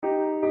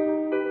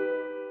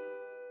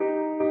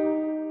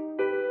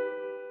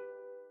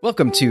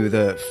Welcome to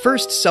the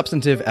first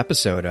substantive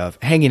episode of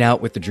Hanging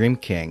Out with the Dream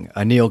King,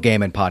 a Neil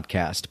Gaiman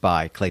podcast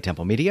by Clay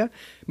Temple Media.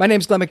 My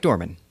name's Glenn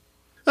McDorman.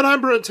 And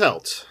I'm Brent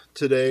Helt.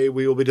 Today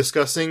we will be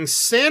discussing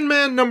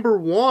Sandman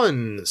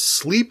 #1,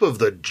 Sleep of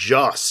the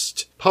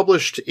Just,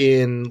 published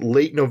in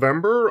late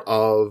November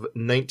of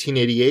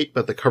 1988,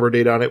 but the cover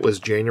date on it was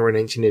January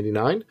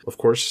 1989. Of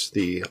course,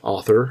 the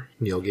author,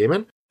 Neil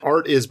Gaiman.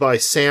 Art is by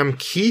Sam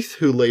Keith,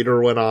 who later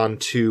went on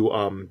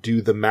to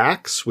do The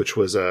Max, which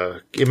was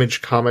a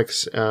Image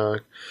Comics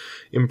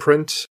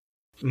imprint.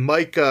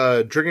 Mike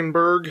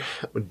Dringenberg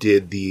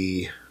did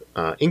the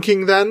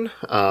inking then,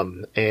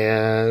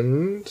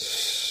 and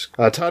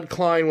Todd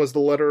Klein was the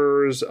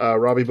letters,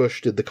 Robbie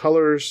Bush did the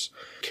colors.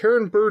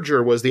 Karen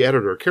Berger was the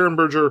editor. Karen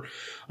Berger,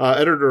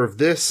 editor of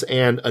this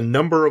and a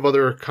number of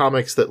other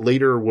comics that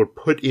later were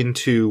put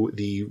into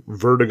the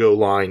Vertigo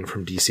line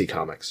from DC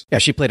Comics. Yeah,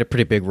 she played a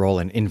pretty big role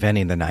in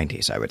inventing the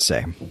 90s, I would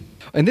say.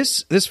 And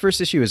this first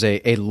issue is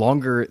a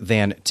longer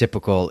than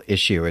typical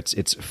issue.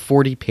 It's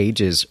 40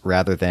 pages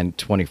rather than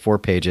 24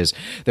 pages.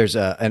 There's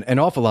an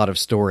awful lot of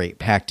story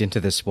packed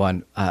into this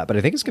one, but I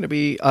think it's going to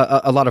be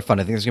a lot of fun.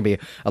 I think there's going to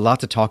be a lot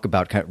to talk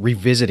about, kind of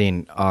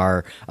revisiting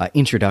our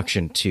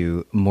introduction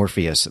to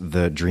Morpheus,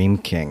 the Dream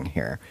King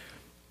here.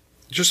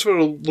 Just for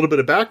a little bit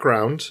of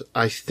background,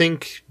 I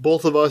think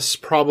both of us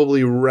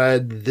probably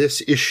read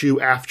this issue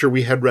after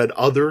we had read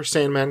other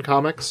Sandman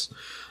comics.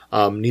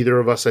 Neither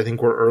of us, I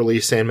think, were early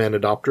Sandman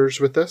adopters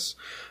with this.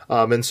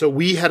 And so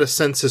we had a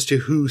sense as to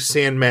who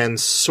Sandman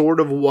sort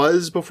of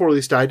was before, at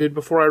least I did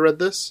before I read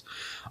this.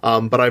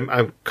 But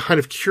I'm kind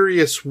of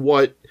curious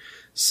what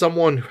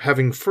someone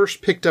having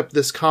first picked up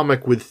this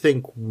comic would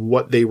think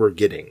what they were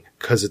getting,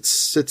 because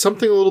it's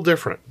something a little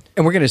different.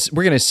 And we're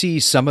gonna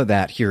see some of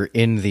that here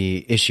in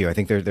the issue. I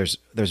think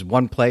there's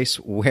one place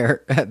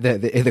where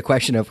the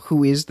question of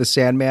who is the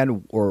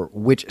Sandman or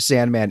which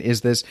Sandman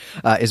is this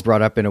is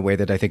brought up in a way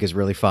that I think is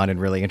really fun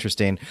and really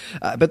interesting.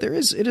 But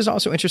it is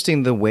also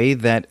interesting the way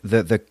that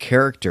the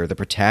character, the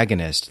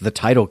protagonist, the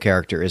title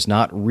character, is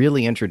not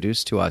really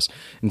introduced to us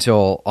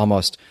until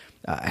almost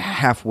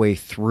halfway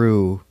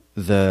through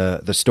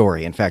the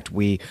story. In fact,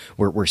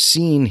 we're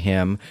seeing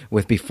him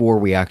before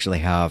we actually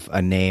have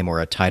a name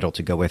or a title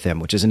to go with him,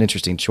 which is an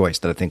interesting choice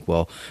that I think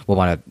we'll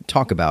want to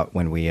talk about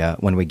when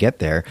we get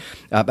there.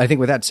 But I think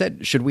with that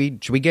said, should we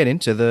get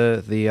into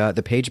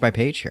the page by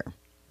page here?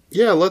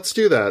 Yeah, let's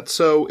do that.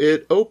 So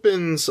it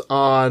opens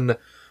on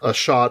a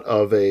shot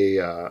of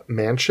a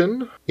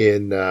mansion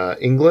in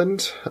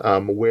England,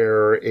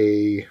 where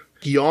a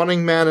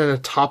yawning man in a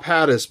top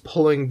hat is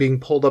being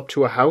pulled up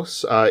to a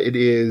house. It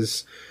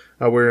is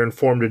we're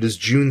informed it is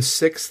June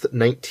 6th,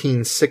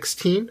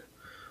 1916.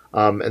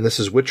 And this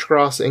is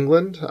Witchcross,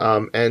 England.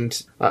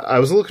 And I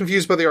was a little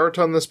confused by the art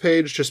on this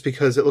page, just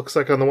because it looks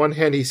like on the one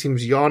hand he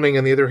seems yawning,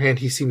 on the other hand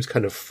he seems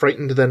kind of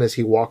frightened then as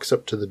he walks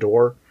up to the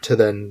door to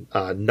then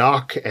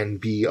knock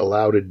and be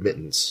allowed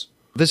admittance.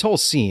 This whole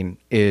scene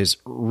is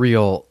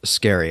real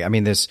scary. I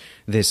mean, this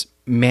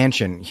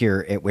mansion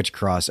here at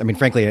Witchcross, I mean,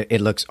 frankly,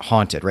 it looks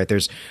haunted, right?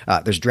 There's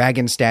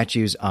dragon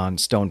statues on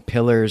stone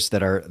pillars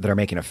that are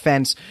making a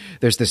fence.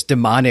 There's this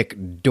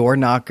demonic door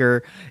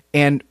knocker,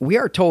 and we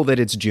are told that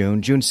it's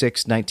June 6,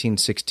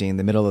 1916,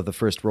 the middle of the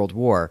First World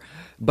War,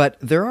 but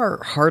there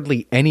are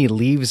hardly any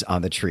leaves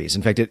on the trees.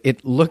 In fact,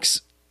 it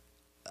looks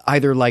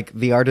either like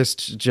the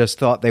artist just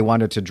thought they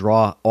wanted to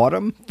draw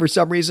autumn for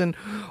some reason,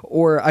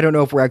 or I don't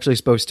know if we're actually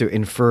supposed to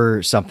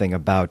infer something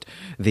about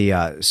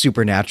the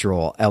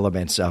supernatural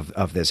elements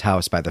of this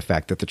house by the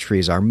fact that the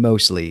trees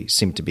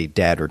seem to be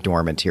dead or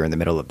dormant here in the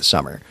middle of the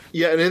summer.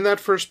 Yeah, and in that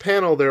first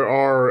panel there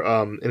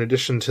are, in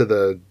addition to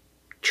the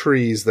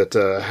trees that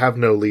have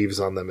no leaves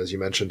on them, as you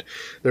mentioned,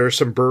 there are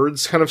some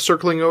birds kind of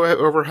circling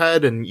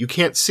overhead, and you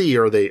can't see,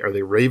 are they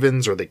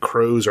ravens, are they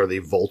crows, are they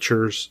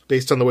vultures?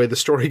 Based on the way the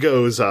story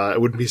goes, I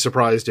wouldn't be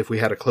surprised if we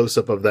had a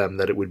close-up of them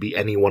that it would be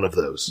any one of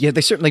those. Yeah,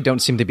 they certainly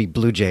don't seem to be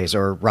blue jays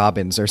or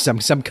robins or some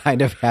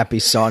kind of happy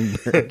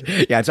songbird.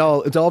 Yeah, it's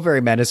all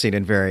very menacing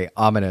and very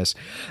ominous.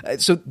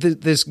 So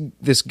this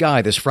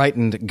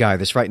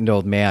frightened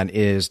old man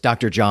is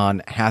Dr.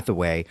 John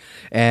Hathaway,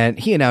 and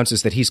he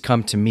announces that he's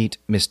come to meet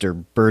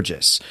Mr.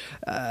 Burgess.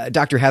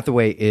 Dr.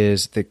 Hathaway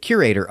is the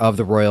curator of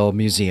the Royal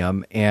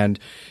Museum, and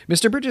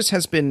Mr. Burgess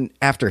has been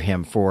after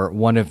him for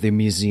one of the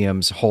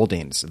museum's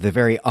holdings, the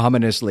very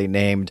ominously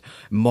named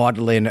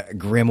Magdalen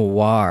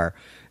Grimoire.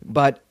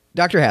 But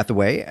Dr.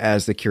 Hathaway,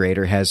 as the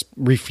curator, has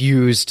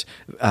refused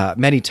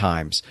many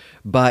times,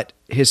 but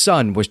his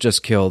son was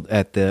just killed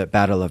at the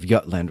Battle of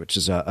Jutland, which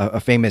is a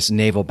famous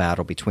naval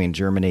battle between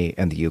Germany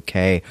and the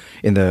UK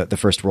in the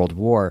First World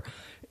War.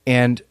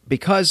 And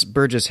because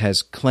Burgess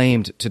has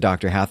claimed to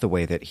Dr.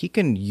 Hathaway that he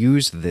can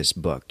use this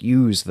book,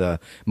 use the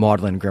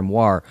Magdalen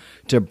Grimoire,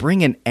 to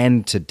bring an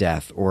end to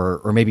death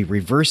or maybe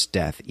reverse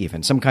death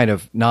even, some kind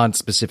of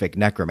non-specific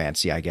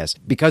necromancy, I guess.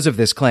 Because of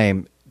this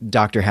claim,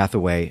 Dr.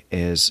 Hathaway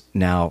is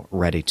now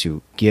ready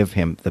to give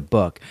him the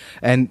book.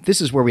 And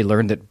this is where we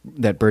learn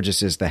that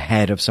Burgess is the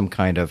head of some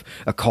kind of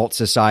occult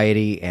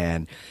society,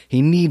 and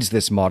he needs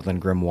this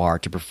maudlin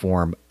grimoire to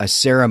perform a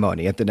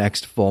ceremony at the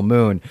next full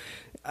moon.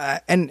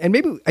 And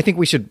maybe I think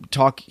we should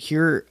talk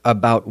here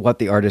about what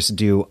the artists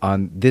do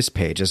on this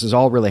page. This is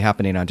all really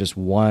happening on just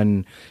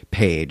one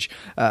page.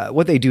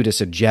 What they do to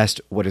suggest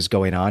what is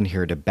going on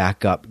here to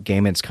back up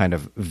Gaiman's kind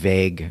of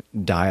vague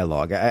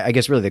dialogue. I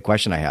guess really the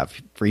question I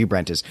have for you,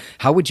 Brent, is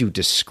how would you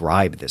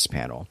describe this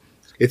panel?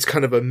 It's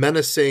kind of a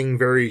menacing,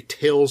 very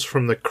Tales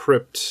from the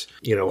Crypt,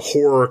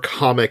 horror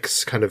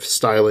comics kind of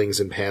stylings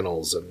and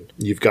panels. And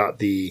you've got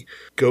the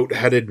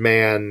goat-headed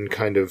man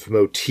kind of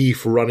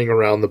motif running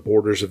around the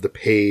borders of the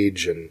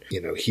page. And,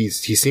 he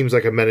seems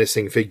like a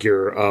menacing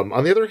figure.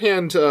 On the other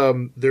hand,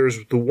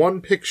 there's the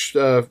one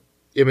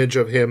image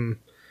of him,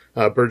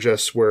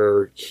 Burgess,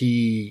 where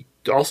he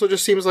also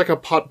just seems like a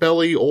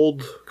potbelly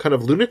old kind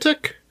of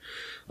lunatic.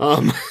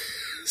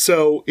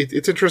 So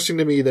it's interesting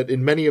to me that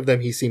in many of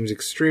them he seems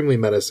extremely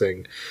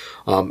menacing,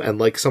 and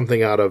like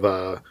something out of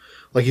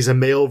like he's a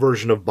male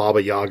version of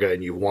Baba Yaga,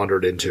 and you've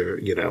wandered into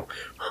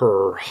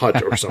her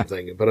hut or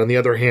something. But on the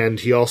other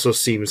hand, he also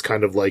seems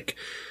kind of like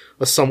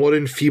a somewhat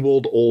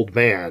enfeebled old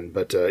man.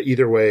 But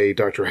either way,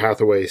 Dr.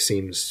 Hathaway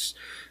seems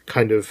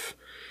kind of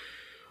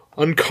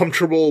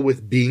uncomfortable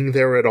with being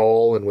there at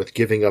all and with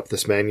giving up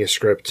this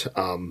manuscript.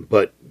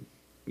 But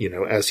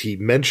as he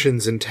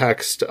mentions in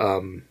text,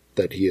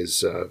 that he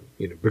is,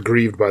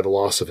 aggrieved by the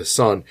loss of his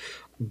son.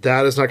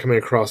 That is not coming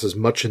across as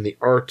much in the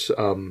art,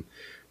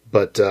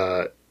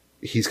 but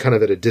he's kind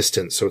of at a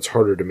distance, so it's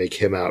harder to make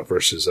him out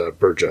versus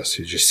Burgess,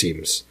 who just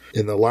seems,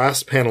 in the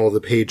last panel of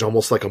the page,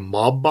 almost like a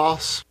mob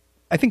boss.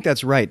 I think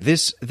that's right.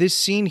 This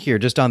scene here,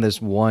 just on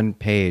this one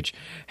page,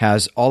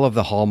 has all of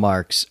the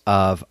hallmarks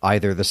of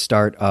either the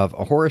start of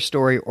a horror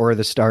story or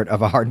the start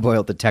of a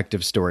hard-boiled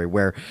detective story,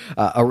 where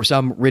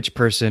some rich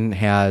person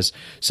has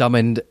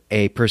summoned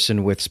a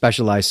person with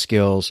specialized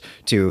skills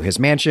to his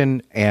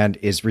mansion and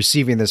is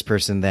receiving this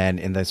person then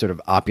in the sort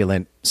of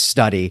opulent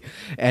study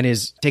and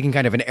is taking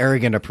kind of an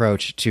arrogant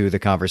approach to the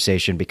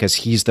conversation because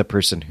he's the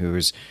person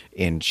who's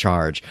in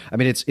charge. I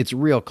mean, it's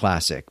real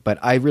classic, but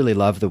I really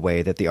love the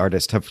way that the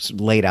artists have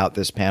laid out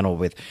this panel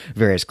with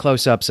various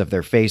close-ups of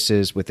their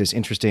faces, with this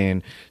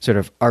interesting sort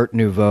of Art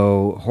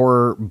Nouveau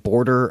horror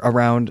border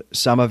around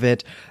some of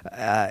it.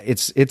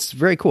 It's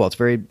very cool. It's a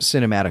very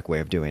cinematic way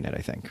of doing it,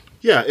 I think.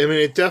 Yeah, I mean,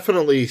 it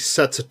definitely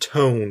sets a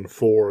tone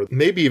for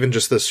maybe even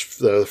just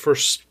the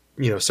first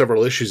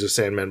several issues of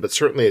Sandman, but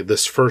certainly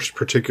this first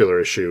particular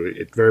issue,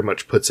 it very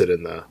much puts it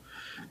in the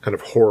kind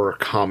of horror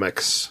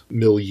comics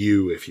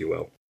milieu, if you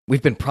will.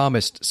 We've been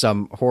promised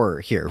some horror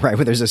here, right?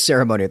 Where there's a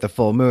ceremony at the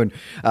full moon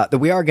that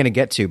we are going to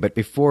get to. But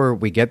before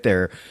we get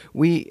there,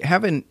 we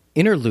have an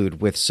interlude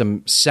with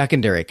some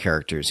secondary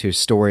characters whose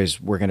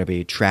stories we're going to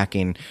be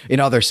tracking in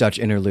other such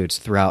interludes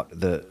throughout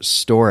the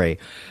story.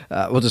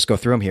 We'll just go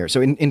through them here.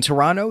 So in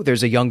Toronto,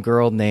 there's a young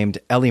girl named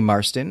Ellie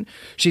Marston.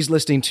 She's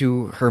listening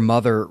to her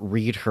mother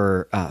read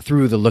her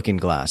Through the Looking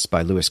Glass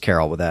by Lewis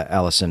Carroll with that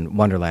Alice in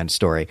Wonderland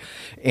story.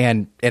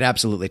 And it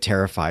absolutely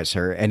terrifies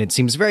her, and it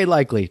seems very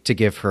likely to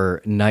give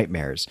her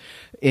nightmares.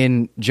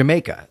 In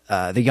Jamaica,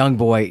 the young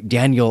boy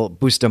Daniel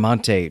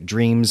Bustamante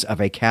dreams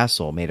of a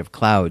castle made of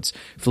clouds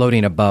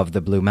floating above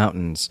the Blue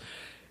Mountains.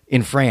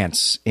 In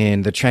France,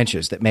 in the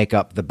trenches that make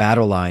up the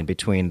battle line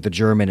between the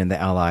German and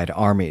the Allied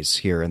armies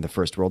here in the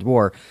First World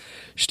War,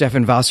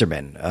 Stefan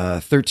Wassermann, a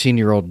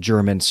 13-year-old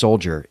German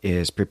soldier,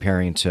 is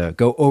preparing to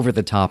go over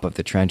the top of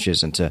the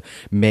trenches and to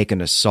make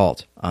an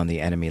assault on the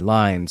enemy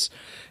lines.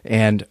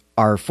 And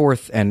our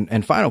fourth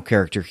and final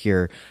character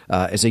here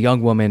is a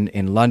young woman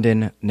in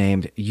London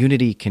named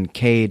Unity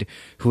Kincaid,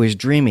 who is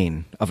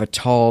dreaming of a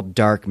tall,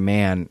 dark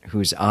man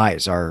whose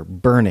eyes are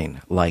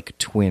burning like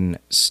twin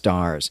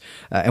stars.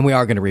 And we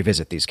are going to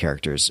revisit these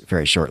characters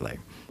very shortly.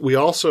 We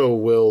also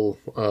will,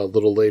 a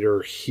little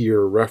later,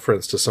 hear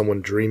reference to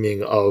someone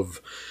dreaming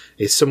of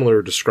a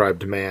similar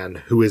described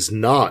man who is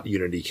not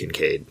Unity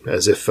Kincaid,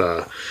 as if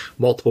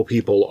multiple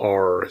people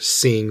are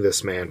seeing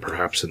this man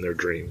perhaps in their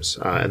dreams,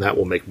 and that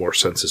will make more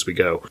sense as we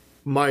go.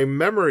 My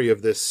memory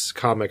of this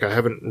comic, I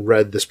haven't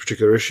read this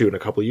particular issue in a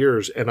couple of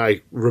years, and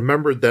I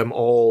remembered them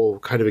all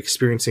kind of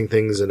experiencing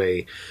things in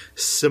a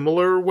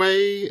similar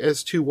way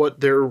as to what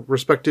their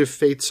respective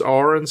fates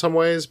are in some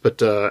ways,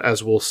 but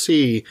as we'll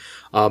see,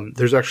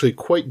 there's actually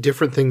quite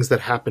different things that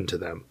happen to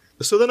them.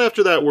 So then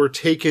after that, we're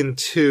taken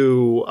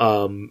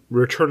to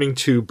returning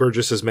to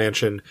Burgess's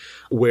mansion,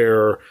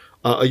 where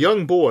a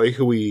young boy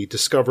who we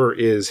discover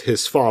is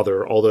his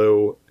father,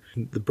 although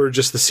the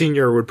Burgess the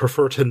Senior would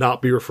prefer to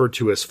not be referred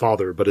to as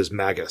father, but as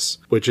Magus,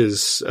 which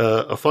is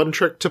a fun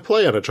trick to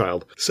play on a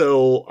child.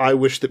 So I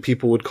wish that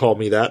people would call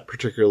me that,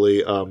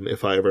 particularly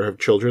if I ever have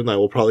children. I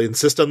will probably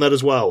insist on that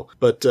as well.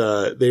 But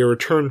they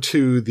return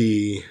to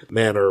the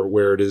manor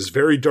where it is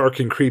very dark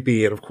and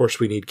creepy, and of course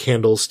we need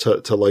candles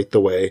to light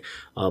the way.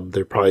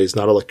 There probably is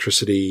not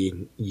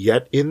electricity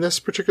yet in this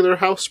particular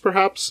house,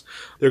 perhaps.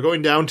 They're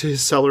going down to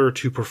his cellar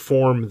to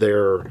perform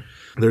their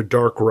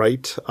dark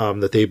rite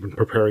that they've been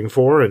preparing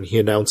for, and he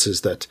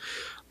announces that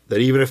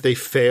even if they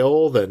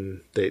fail,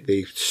 then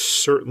they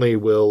certainly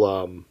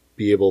will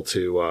be able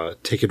to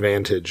take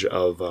advantage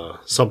of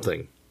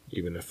something,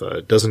 even if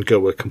it doesn't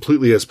go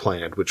completely as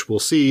planned, which we'll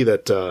see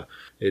that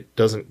it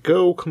doesn't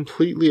go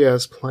completely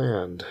as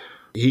planned.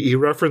 He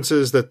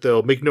references that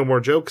they'll make no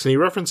more jokes, and he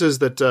references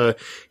that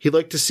he'd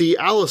like to see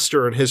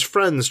Alistair and his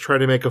friends try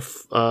to make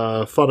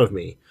fun of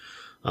me.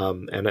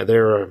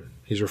 And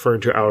he's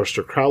referring to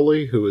Alistair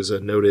Crowley, who is a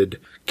noted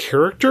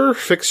character,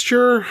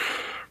 fixture,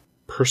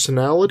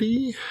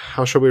 personality.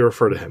 How shall we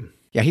refer to him?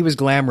 Yeah, he was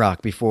glam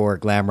rock before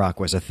glam rock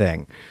was a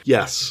thing.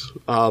 Yes.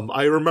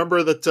 I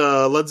remember that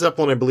Led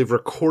Zeppelin, I believe,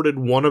 recorded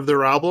one of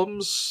their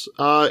albums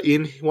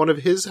in one of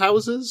his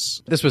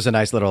houses. This was a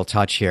nice little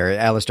touch here.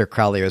 Alistair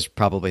Crowley was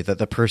probably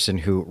the person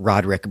who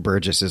Roderick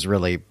Burgess is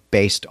really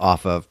based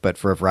off of, but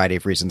for a variety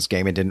of reasons,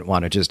 Gaiman didn't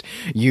want to just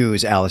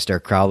use Alistair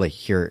Crowley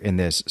here in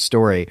this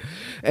story.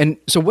 And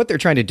so what they're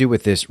trying to do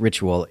with this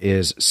ritual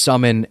is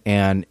summon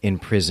and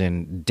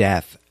imprison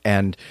death.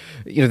 And,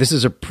 this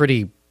is a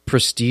pretty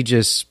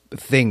prestigious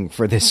thing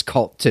for this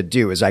cult to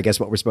do, is I guess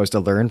what we're supposed to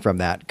learn from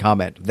that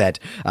comment, that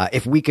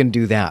if we can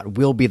do that,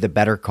 we'll be the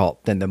better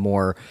cult than the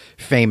more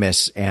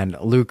famous and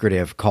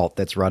lucrative cult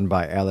that's run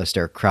by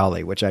Alistair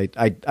Crowley, which I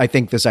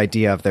think this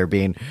idea of there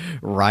being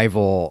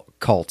rival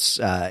cults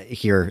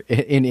here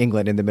in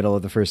England in the middle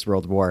of the First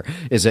World War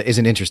is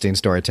an interesting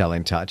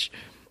storytelling touch.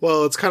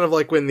 Well, it's kind of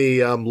like when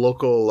the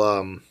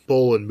local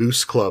bull and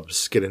moose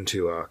clubs get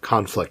into a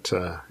conflict.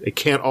 It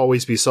can't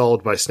always be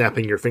solved by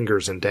snapping your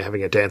fingers and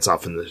having a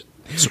dance-off in the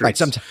streets.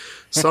 Right,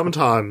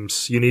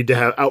 sometimes you need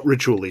to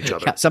out-ritual each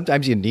other. Yeah,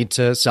 sometimes you need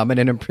to summon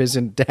and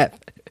imprison death.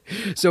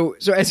 So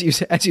as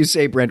you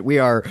say, Brent, we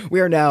are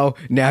now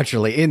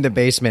naturally in the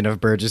basement of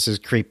Burgess's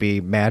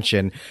creepy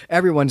mansion.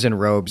 Everyone's in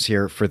robes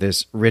here for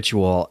this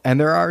ritual, and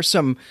there are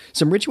some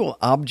ritual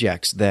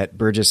objects that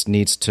Burgess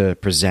needs to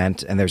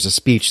present, and there's a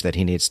speech that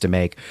he needs to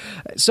make.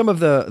 Some of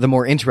the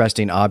more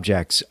interesting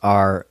objects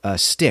are a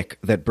stick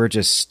that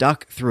Burgess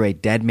stuck through a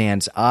dead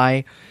man's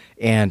eye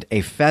and a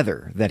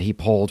feather that he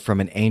pulled from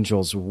an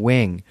angel's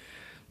wing.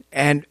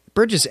 And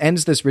Burgess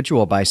ends this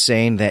ritual by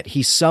saying that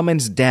he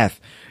summons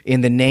death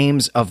in the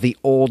names of the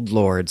old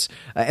lords.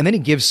 And then he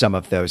gives some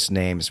of those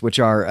names, which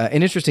are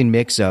an interesting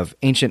mix of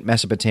ancient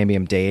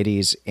Mesopotamian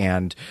deities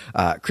and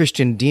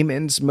Christian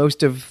demons,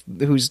 most of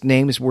whose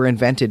names were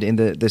invented in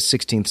the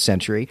 16th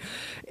century.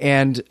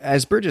 And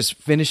as Burgess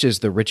finishes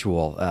the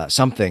ritual,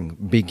 something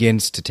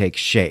begins to take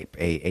shape,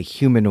 a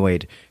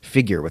humanoid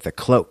figure with a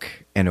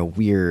cloak and a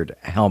weird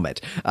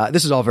helmet.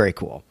 This is all very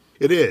cool.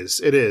 It is.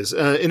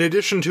 In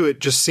addition to it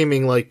just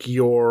seeming like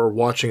you're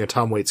watching a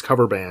Tom Waits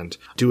cover band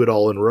do it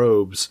all in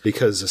robes,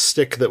 because a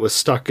stick that was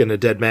stuck in a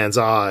dead man's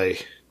eye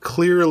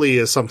clearly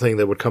is something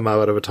that would come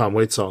out of a Tom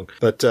Waits song.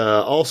 But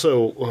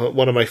also,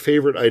 one of my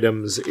favorite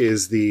items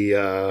is the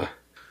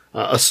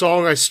a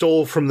song I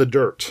stole from the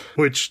dirt,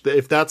 which,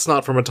 if that's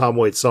not from a Tom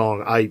Waits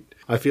song,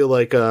 I feel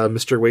like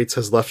Mr. Waits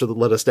has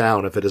let us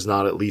down, if it is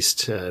not at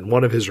least in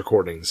one of his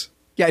recordings.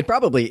 Yeah, it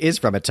probably is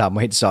from a Tom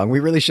Waits song.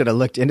 We really should have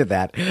looked into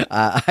that.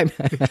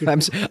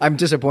 I'm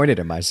disappointed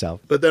in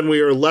myself. But then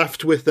we are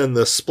left with then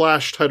the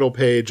splash title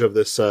page of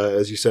this,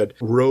 as you said,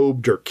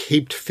 robed or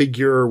caped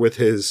figure with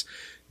his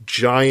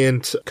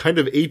giant kind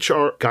of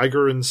H.R.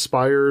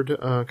 Geiger-inspired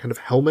kind of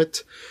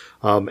helmet,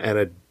 and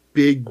a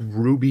big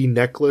ruby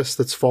necklace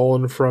that's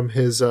fallen from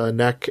his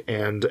neck,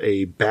 and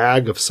a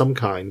bag of some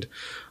kind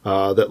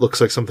that looks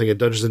like something a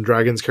Dungeons &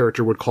 Dragons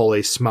character would call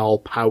a small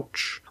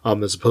pouch,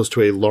 as opposed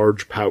to a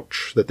large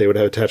pouch that they would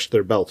have attached to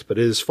their belt. But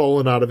it has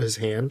fallen out of his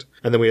hand.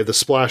 And then we have the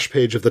splash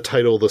page of the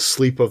title, The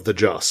Sleep of the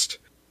Just.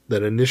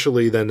 Then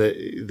initially,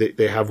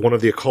 they have one of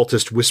the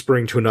occultists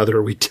whispering to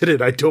another, "We did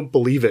it, I don't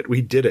believe it,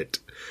 we did it."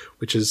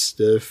 Which is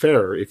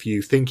fair if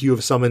you think you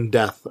have summoned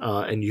death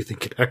and you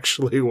think it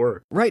actually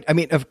worked. Right. I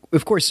mean,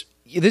 of course,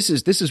 this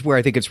is where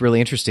I think it's really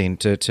interesting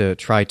to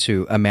try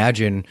to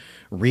imagine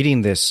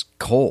reading this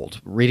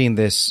cold, reading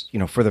this,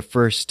 for the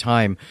first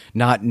time,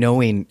 not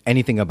knowing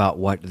anything about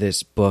what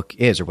this book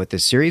is or what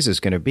this series is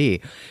going to be,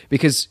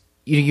 because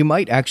you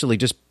might actually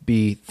just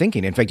be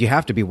thinking, in fact, you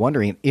have to be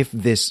wondering if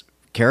this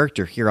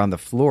character here on the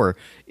floor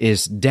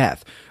is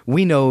death.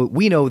 We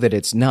know that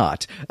it's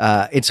not.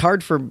 It's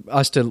hard for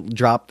us to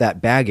drop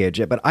that baggage,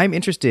 but I'm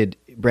interested,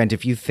 Brent,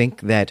 if you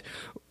think that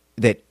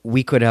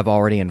we could have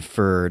already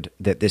inferred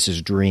that this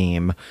is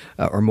Dream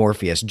or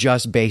Morpheus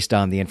just based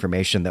on the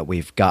information that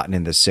we've gotten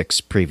in the 6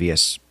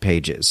 previous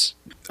pages.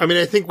 I mean,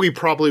 I think we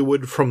probably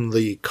would from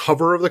the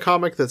cover of the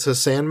comic that says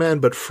Sandman,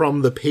 but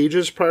from the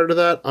pages prior to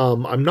that,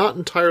 I'm not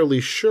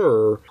entirely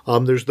sure.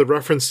 There's the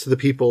reference to the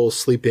people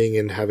sleeping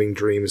and having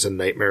dreams and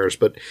nightmares,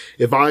 but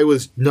if I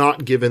was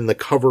not given the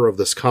cover of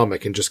this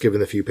comic and just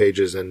given the few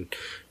pages and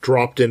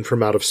dropped in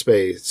from out of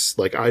space,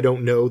 I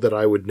don't know that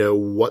I would know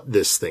what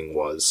this thing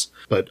was.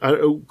 But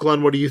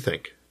Glenn, what do you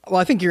think? Well,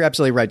 I think you're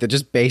absolutely right that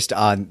just based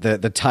on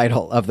the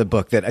title of the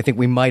book, that I think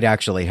we might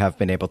actually have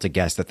been able to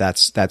guess that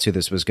that's who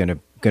this was going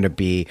to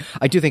be.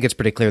 I do think it's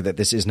pretty clear that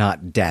this is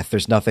not Death.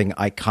 There's nothing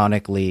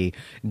iconically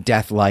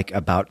Death-like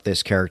about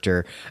this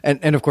character.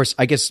 And of course,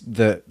 I guess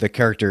the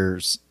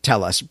characters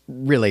tell us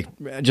really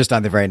just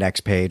on the very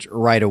next page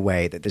right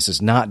away that this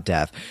is not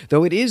Death,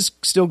 though it is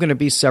still going to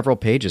be several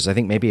pages. I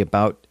think maybe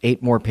about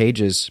 8 more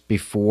pages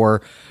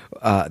before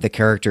the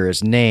character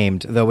is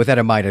named. Though with that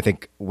in mind, I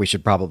think we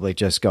should probably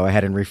just go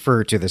ahead and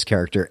refer to this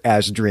character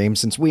as Dream,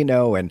 since we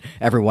know and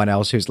everyone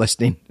else who's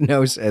listening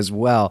knows as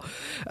well.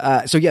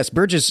 So yes,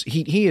 Burgess,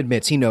 he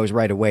admits he knows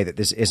right away that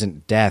this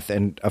isn't Death.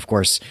 And of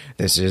course,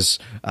 this is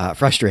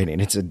frustrating.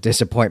 It's a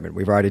disappointment.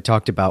 We've already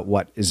talked about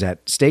what is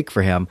at stake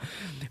for him.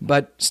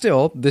 But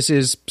still, this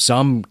is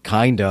some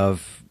kind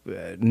of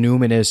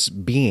numinous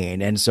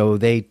being. And so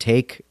they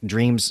take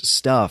Dream's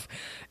stuff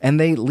and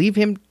they leave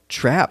him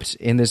trapped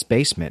in this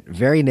basement,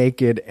 very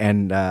naked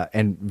and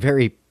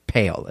very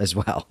pale as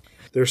well.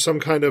 There's some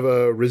kind of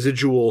a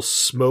residual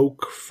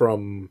smoke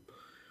from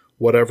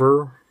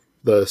whatever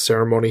the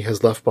ceremony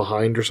has left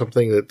behind or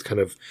something that's kind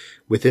of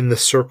within the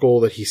circle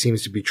that he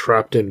seems to be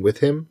trapped in with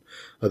him.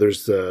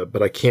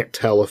 But I can't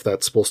tell if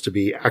that's supposed to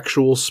be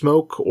actual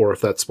smoke or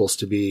if that's supposed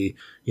to be,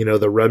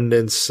 the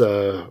remnants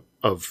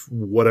of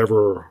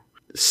whatever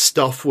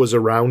stuff was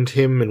around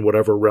him in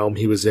whatever realm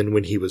he was in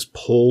when he was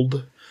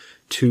pulled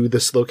to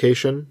this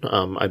location.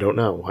 I don't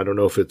know. I don't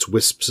know if it's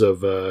wisps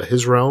of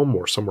his realm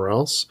or somewhere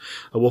else.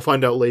 We'll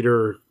find out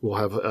later. We'll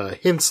have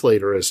hints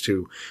later as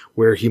to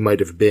where he might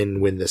have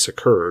been when this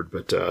occurred.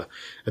 But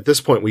at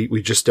this point,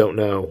 we just don't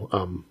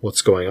know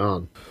what's going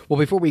on. Well,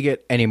 before we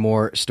get any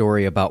more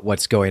story about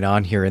what's going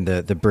on here in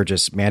the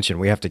Burgess mansion,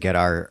 we have to get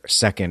our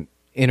second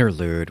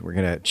interlude. We're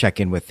going to check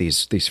in with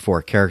these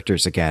 4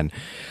 characters again.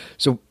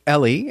 So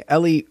Ellie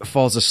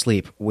falls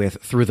asleep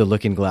with Through the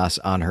Looking Glass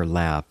on her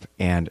lap,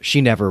 and she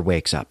never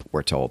wakes up,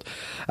 we're told.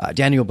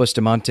 Daniel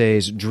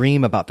Bustamante's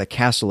dream about the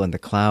castle in the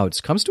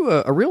clouds comes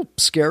to a real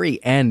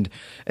scary end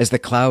as the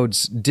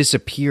clouds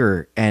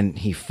disappear and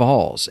he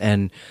falls.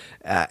 And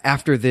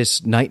after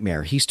this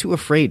nightmare, he's too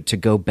afraid to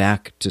go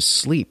back to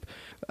sleep.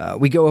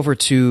 We go over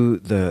to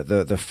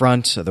the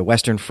front, the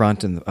Western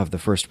Front of the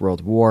First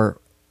World War,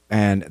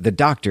 and the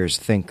doctors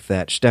think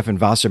that Stefan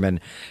Wasserman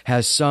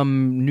has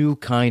some new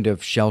kind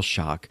of shell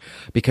shock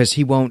because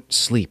he won't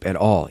sleep at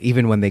all,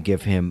 even when they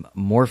give him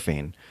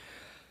morphine.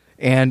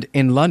 And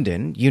in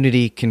London,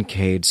 Unity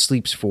Kincaid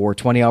sleeps for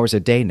 20 hours a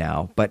day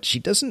now, but she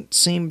doesn't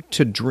seem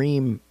to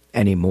dream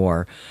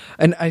anymore.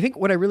 And I think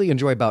what I really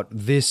enjoy about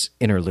this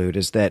interlude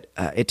is that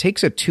it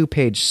takes a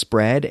 2-page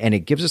spread and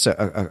it gives us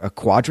a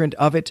quadrant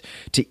of it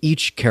to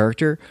each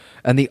character.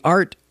 And the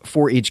art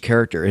for each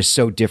character is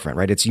so different,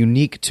 right? It's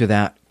unique to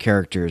that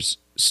character's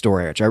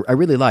story, which I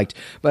really liked.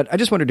 But I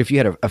just wondered if you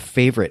had a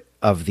favorite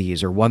of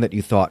these or one that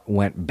you thought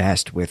went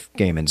best with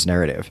Gaiman's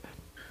narrative.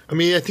 I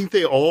mean, I think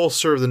they all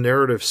serve the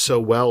narrative so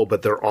well,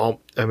 but they're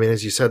all,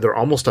 as you said, they're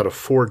almost out of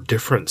 4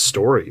 different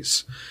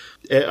stories.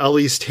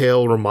 Ellie's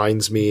tale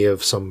reminds me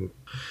of some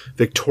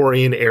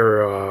Victorian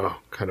era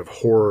kind of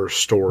horror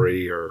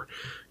story or,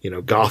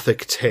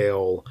 Gothic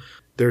tale.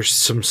 There's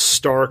some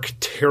stark,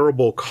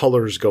 terrible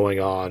colors going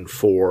on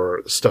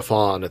for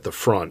Stefan at the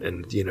front,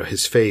 and,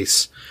 his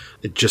face,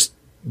 it just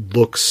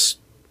looks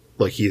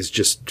like he's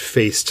just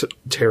faced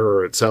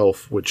terror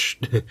itself, which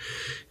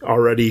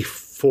already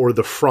for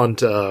the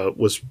front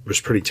was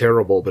pretty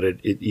terrible, but it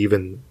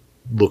even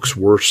looks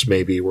worse,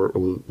 maybe, we're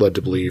led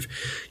to believe.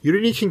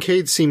 Unity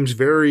Kincaid seems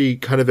very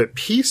kind of at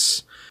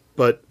peace,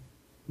 but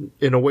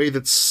in a way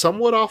that's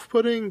somewhat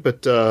off-putting.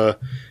 But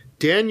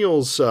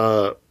Daniel's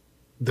the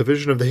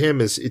vision of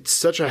him is it's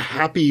such a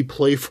happy,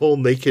 playful,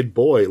 naked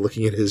boy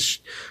looking at his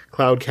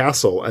cloud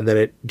castle, and then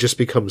it just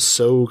becomes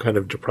so kind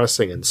of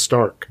depressing and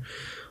stark.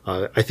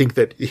 I think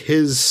that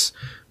his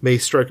may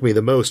strike me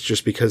the most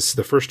just because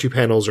the first 2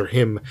 panels are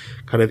him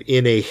kind of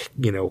in a,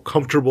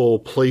 comfortable,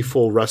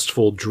 playful,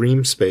 restful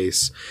dream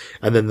space.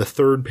 And then the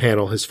third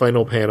panel, his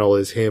final panel,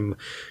 is him,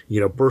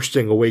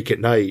 bursting awake at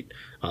night,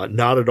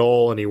 not at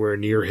all anywhere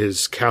near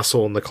his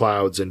castle in the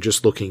clouds and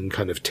just looking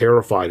kind of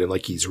terrified and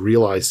like he's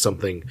realized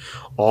something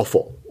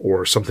awful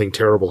or something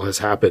terrible has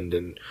happened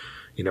and,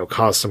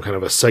 caused some kind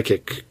of a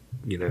psychic,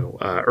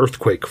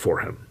 earthquake for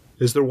him.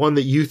 Is there one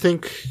that you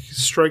think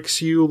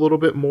strikes you a little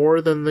bit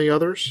more than the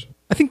others?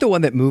 I think the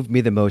one that moved me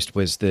the most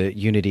was the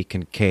Unity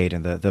Kincaid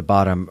in the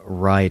bottom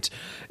right.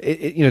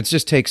 It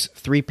just takes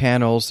 3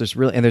 panels. There's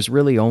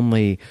really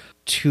only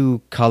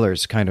 2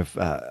 colors, kind of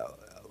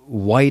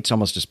white,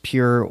 almost just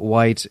pure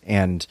white,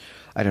 and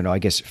I don't know, I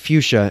guess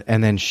fuchsia,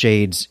 and then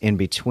shades in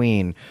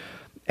between.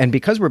 And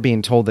because we're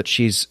being told that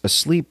she's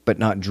asleep but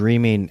not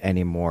dreaming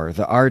anymore,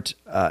 the art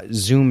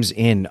zooms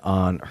in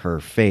on her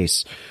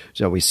face.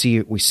 So we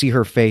see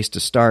her face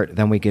to start,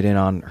 then we get in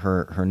on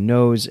her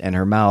nose and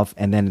her mouth,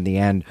 and then in the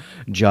end,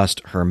 just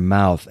her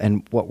mouth.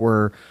 And what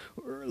we're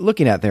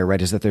looking at there,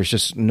 right, is that there's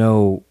just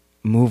no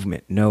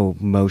movement, no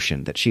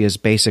motion, that she is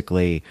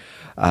basically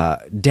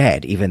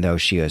dead, even though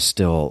she is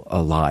still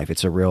alive.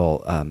 It's a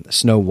real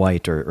Snow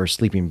White or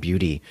Sleeping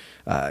Beauty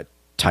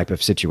type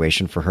of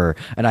situation for her.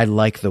 And I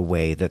like the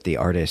way that the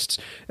artists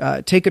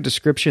take a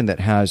description that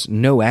has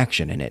no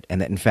action in it,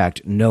 and that in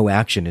fact no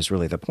action is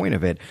really the point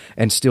of it,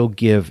 and still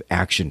give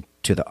action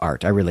to the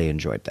art. I really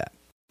enjoyed that.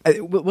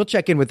 We'll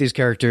check in with these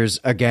characters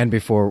again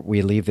before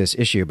we leave this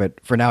issue, but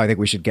for now I think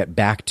we should get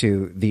back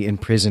to the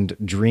imprisoned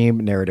dream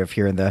narrative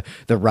here in the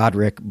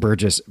Roderick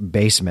Burgess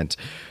basement.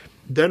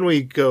 Then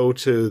we go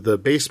to the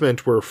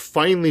basement where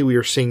finally we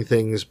are seeing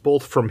things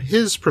both from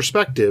his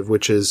perspective,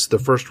 which is the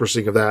first we're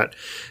seeing of that,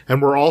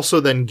 and we're also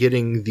then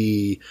getting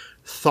the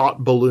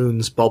thought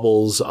balloons,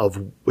 bubbles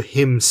of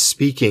him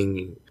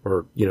speaking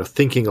or,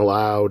 thinking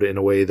aloud in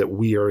a way that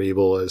we are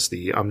able, as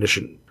the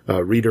omniscient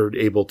reader,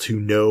 able to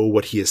know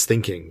what he is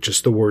thinking.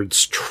 Just the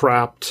words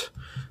trapped,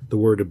 the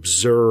word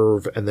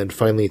observe, and then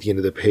finally at the end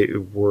of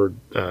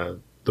the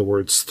the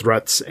words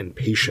threats and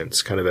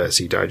patience, kind of as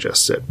he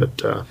digests it.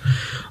 But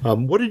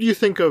what did you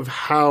think of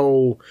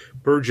how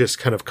Burgess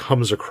kind of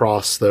comes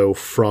across, though,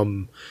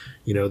 from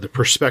the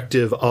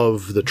perspective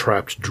of the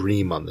trapped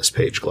dream on this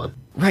page, Glenn?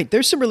 Right.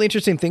 There's some really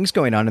interesting things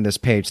going on in this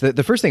page.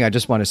 The first thing I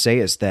just want to say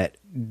is that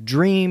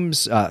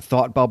dreams,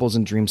 thought bubbles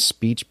and dream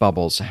speech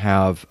bubbles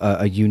have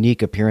a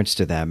unique appearance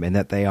to them in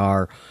that they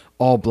are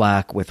all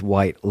black with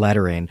white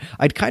lettering.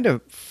 I'd kind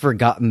of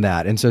forgotten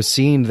that. And so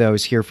seeing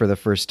those here for the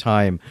first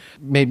time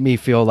made me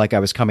feel like I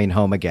was coming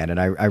home again. And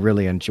I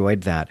really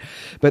enjoyed that.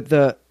 But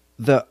the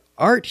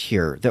art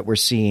here that we're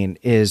seeing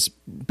is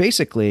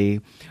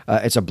basically,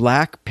 it's a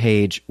black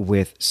page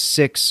with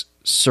 6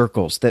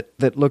 circles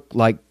that look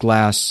like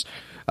glass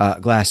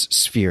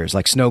spheres,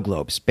 like snow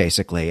globes,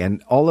 basically.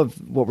 And all of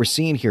what we're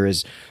seeing here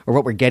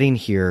what we're getting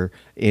here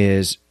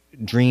is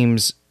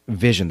Dream's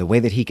vision, the way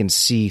that he can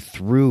see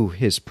through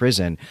his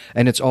prison,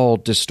 and it's all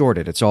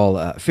distorted. It's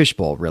all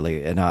fishbowl,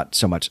 really, and not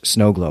so much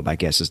snow globe, I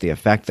guess, is the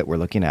effect that we're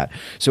looking at.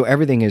 So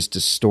everything is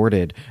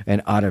distorted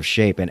and out of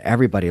shape, and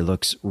everybody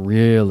looks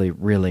really,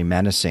 really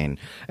menacing.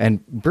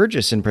 And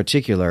Burgess, in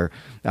particular,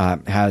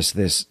 has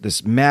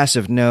this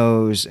massive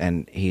nose,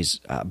 and he's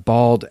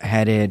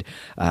bald-headed.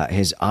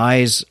 His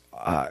eyes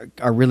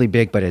are really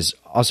big, but his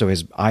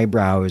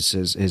eyebrows,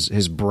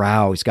 his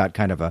brow, he's got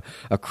kind of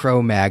a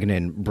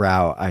Cro-Magnon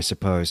brow, I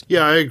suppose.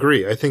 Yeah, I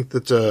agree. I think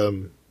that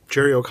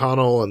Jerry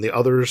O'Connell and the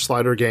other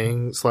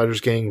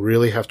Sliders gang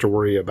really have to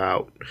worry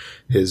about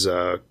his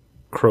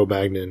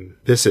Cro-Magnon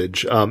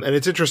visage. And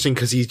it's interesting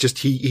because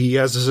he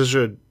has such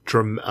a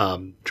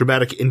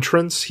dramatic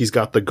entrance. He's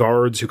got the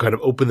guards who kind of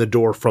open the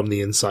door from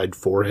the inside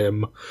for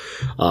him.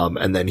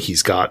 And then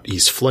he's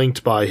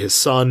flanked by his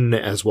son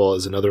as well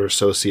as another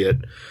associate,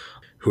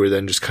 who are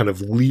then just kind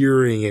of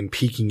leering and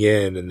peeking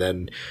in. And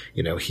then,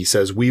 he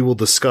says, "We will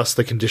discuss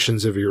the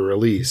conditions of your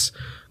release."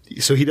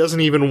 So he doesn't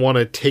even want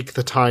to take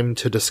the time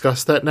to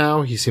discuss that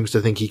now. He seems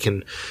to think he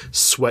can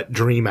sweat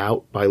Dream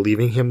out by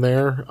leaving him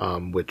there,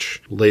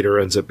 which later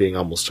ends up being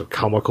almost a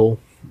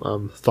comical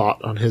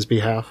thought on his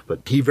behalf.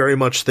 But he very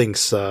much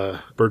thinks,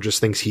 Burgess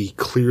thinks he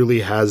clearly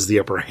has the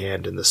upper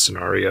hand in this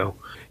scenario.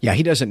 Yeah,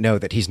 he doesn't know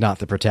that he's not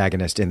the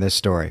protagonist in this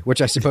story,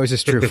 which I suppose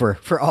is true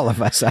for all of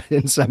us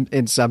in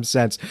some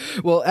sense.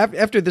 Well,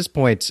 after this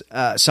point,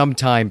 some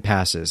time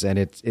passes, and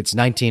it's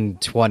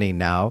 1920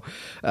 now.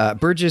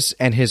 Burgess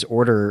and his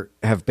order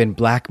have been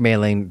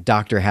blackmailing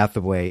Dr.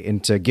 Hathaway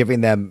into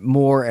giving them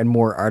more and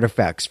more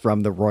artifacts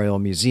from the Royal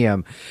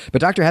Museum. But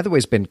Dr.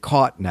 Hathaway's been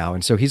caught now,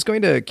 and so he's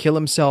going to kill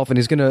himself, and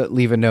he's going to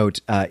leave a note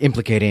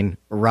implicating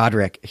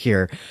Roderick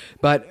here.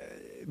 But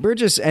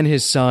Burgess and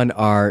his son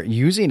are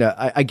using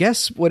I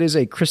guess what is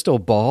a crystal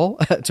ball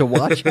to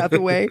watch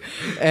Hathaway,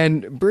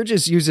 and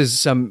Burgess uses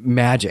some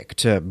magic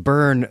to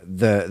burn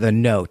the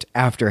note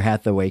after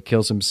Hathaway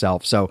kills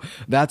himself. So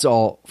that's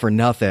all for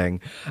nothing.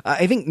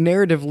 I think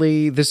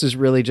narratively, this is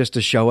really just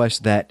to show us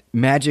that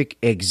magic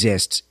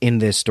exists in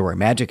this story.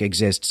 Magic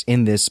exists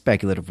in this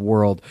speculative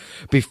world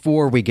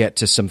before we get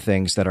to some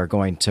things that are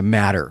going to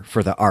matter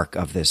for the arc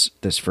of this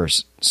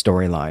first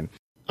storyline.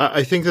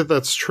 I think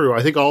that's true.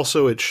 I think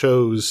also it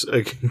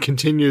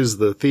continues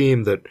the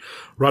theme that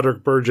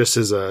Roderick Burgess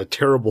is a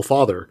terrible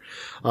father,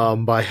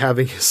 by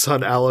having his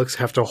son Alex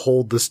have to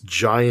hold this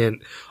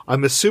giant,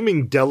 I'm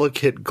assuming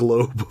delicate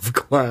globe of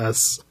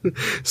glass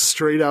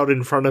straight out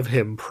in front of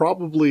him.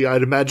 Probably,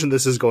 I'd imagine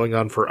this is going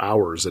on for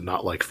hours and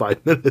not like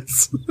 5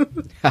 minutes.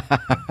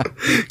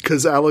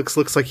 Because Alex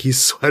looks like he's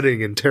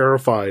sweating and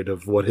terrified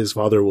of what his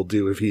father will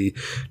do if he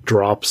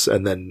drops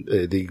and then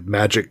the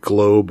magic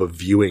globe of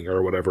viewing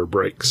or whatever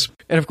breaks.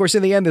 And of course,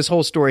 in the end, this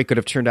whole story could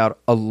have turned out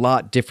a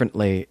lot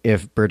differently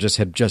if Burgess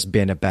had just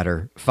been a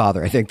better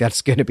father. I think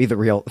that's going to be the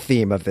real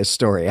theme of this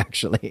story,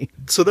 actually.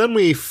 So then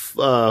we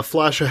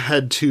flash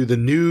ahead to the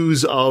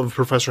news of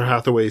Professor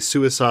Hathaway's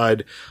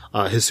suicide.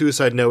 His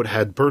suicide note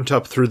had burnt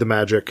up through the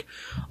magic,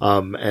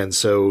 and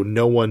so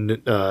no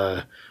one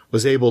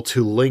was able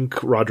to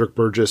link Roderick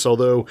Burgess,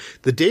 although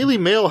the Daily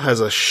Mail has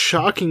a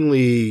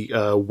shockingly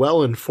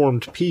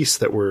well-informed piece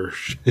that were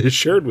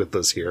shared with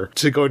us here,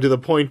 to go to the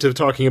point of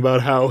talking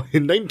about how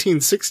in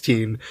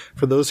 1916,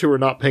 for those who were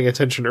not paying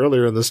attention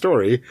earlier in the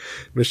story,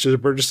 Mr.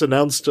 Burgess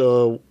announced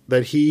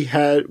that he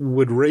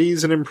would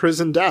raise an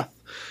imprisoned death.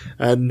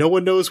 And no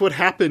one knows what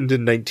happened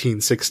in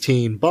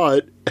 1916,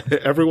 but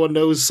everyone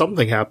knows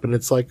something happened.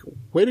 It's like,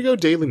 way to go,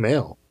 Daily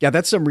Mail. Yeah,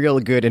 that's some real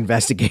good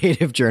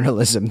investigative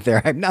journalism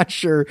there. I'm not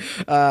sure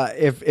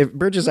if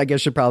Burgess, I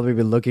guess, should probably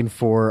be looking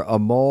for a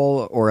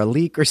mole or a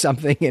leak or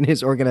something in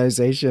his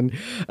organization.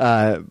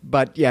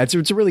 But yeah, it's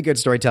a really good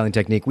storytelling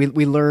technique.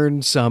 We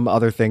learn some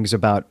other things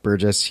about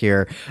Burgess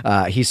here.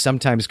 He's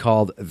sometimes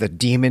called the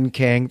Demon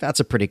King. That's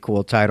a pretty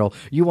cool title.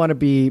 You want to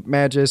be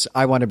Magus,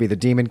 I want to be the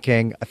Demon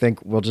King. I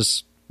think we'll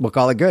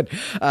call it good.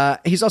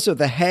 He's also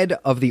the head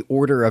of the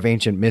Order of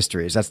Ancient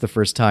Mysteries. That's the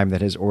first time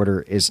that his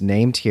order is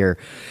named here.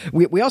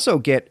 We also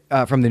get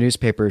from the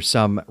newspaper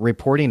some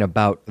reporting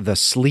about the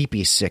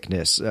sleepy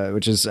sickness,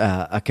 which is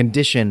a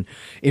condition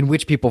in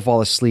which people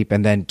fall asleep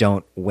and then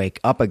don't wake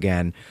up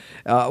again.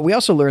 We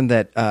also learned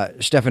that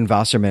Stefan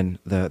Wassermann,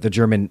 the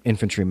German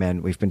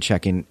infantryman we've been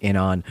checking in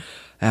on,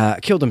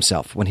 killed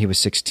himself when he was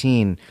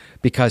 16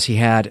 because he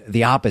had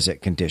the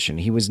opposite condition.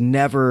 He was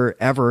never,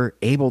 ever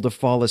able to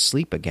fall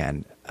asleep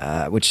again,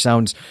 which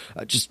sounds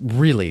just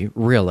really,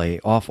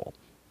 really awful.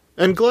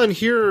 And Glenn,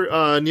 here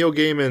Neil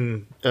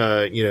Gaiman,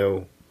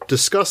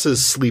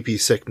 discusses sleepy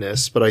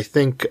sickness, but I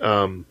think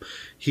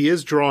he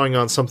is drawing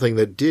on something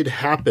that did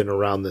happen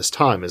around this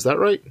time. Is that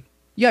right?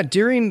 Yeah,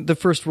 during the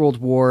First World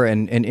War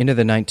and into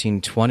the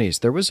 1920s,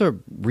 there was a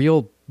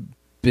real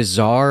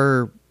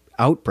bizarre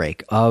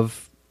outbreak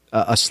of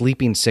a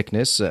sleeping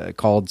sickness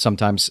called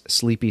sometimes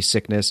sleepy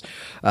sickness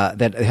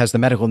that has the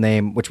medical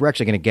name, which we're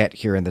actually going to get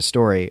here in the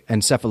story,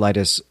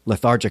 encephalitis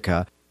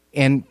lethargica.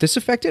 And this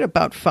affected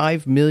about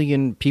 5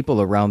 million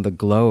people around the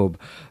globe.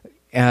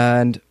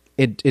 And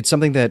it's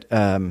something that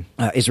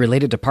is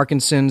related to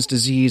Parkinson's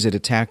disease. It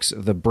attacks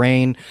the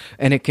brain,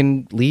 and it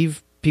can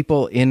leave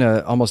people in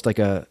almost like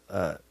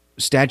a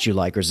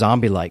statue-like or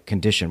zombie-like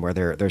condition where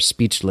they're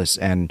speechless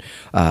and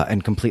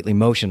completely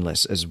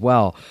motionless as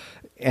well.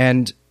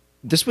 And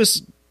this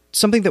was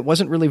something that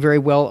wasn't really very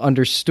well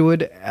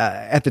understood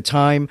at the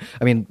time.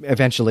 I mean,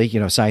 eventually,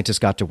 scientists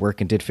got to work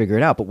and did figure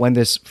it out. But when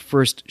this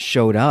first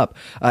showed up,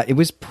 it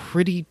was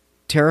pretty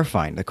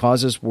terrifying. The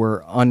causes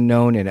were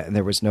unknown and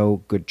there was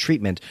no good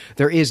treatment.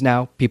 There is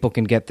now. People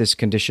can get this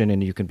condition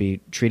and you can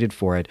be treated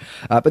for it.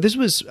 But this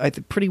was, I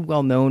think, pretty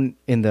well known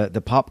in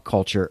the pop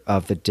culture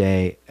of the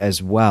day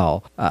as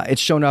well. It's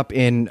shown up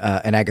in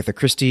an Agatha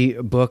Christie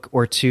book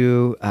or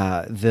two.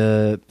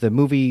 The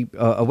movie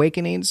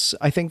Awakenings,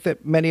 I think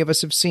that many of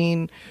us have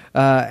seen,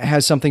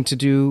 has something to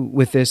do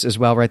with this as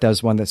well, right? That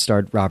was one that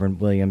starred Robin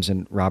Williams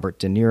and Robert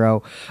De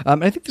Niro.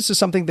 And I think this is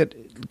something that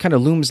kind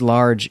of looms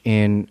large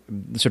in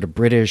sort of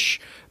British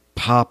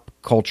pop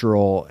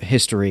cultural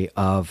history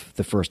of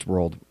the First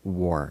World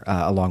War,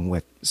 along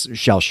with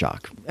shell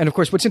shock. And of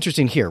course, what's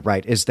interesting here,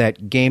 right, is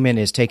that Gaiman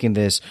is taking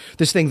this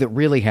thing that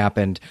really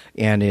happened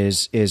and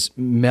is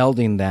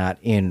melding that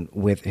in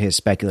with his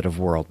speculative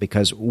world,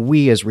 because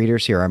we as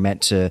readers here are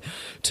meant to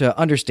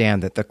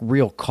understand that the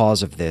real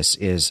cause of this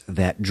is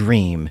that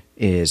Dream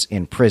is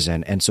in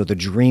prison, and so the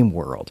dream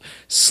world,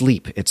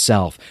 sleep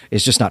itself,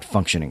 is just not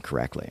functioning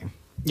correctly.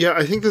 Yeah,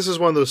 I think this is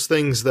one of those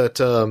things that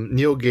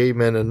Neil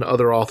Gaiman and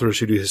other authors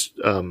who do his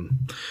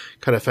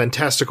kind of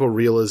fantastical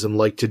realism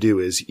like to do,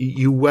 is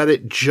you wet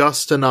it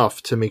just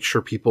enough to make sure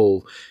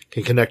people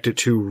can connect it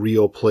to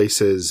real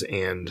places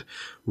and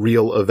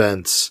real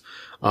events,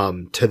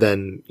 to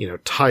then,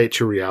 tie it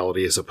to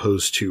reality as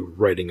opposed to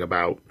writing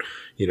about,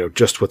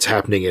 just what's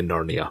happening in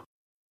Narnia.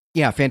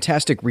 Yeah,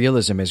 fantastic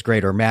realism is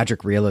great, or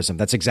magic realism.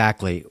 That's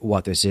exactly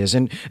what this is.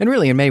 And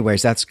really, in many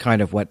ways, that's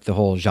kind of what the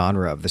whole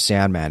genre of the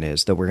Sandman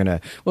is, though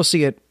we'll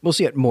see it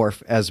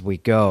morph as we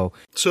go.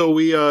 So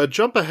we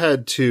jump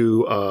ahead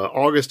to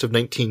August of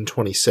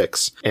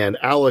 1926, and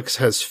Alex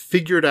has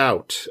figured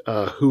out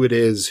who it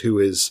is who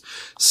is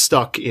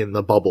stuck in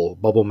the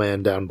bubble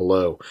man down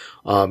below.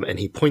 And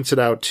he points it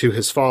out to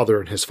his father,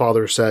 and his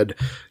father said,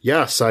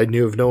 "Yes, I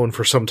have known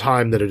for some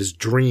time that it is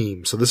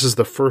Dream." So this is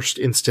the first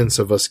instance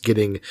of us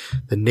getting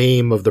the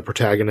name of the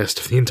protagonist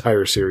of the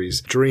entire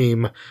series.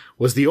 Dream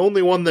was the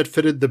only one that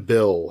fitted the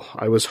bill.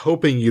 I was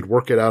hoping you'd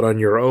work it out on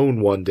your own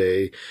one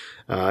day,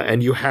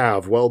 and you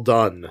have. Well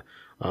done.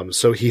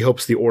 So he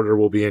hopes the order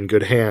will be in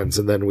good hands,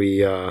 and then we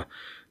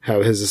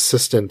have his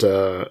assistant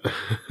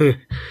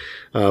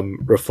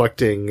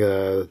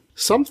reflecting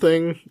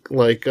something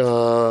like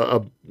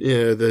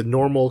the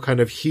normal kind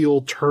of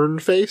heel turn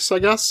face, I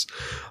guess,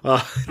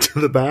 to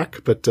the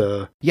back. But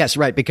yes,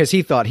 right, because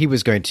he thought he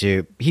was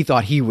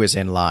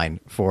in line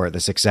for the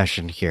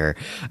succession here.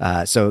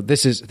 So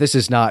this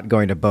is not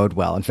going to bode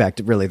well. In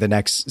fact, really, the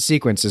next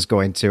sequence is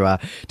going to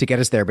get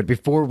us there. But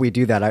before we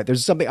do that,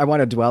 there's something I want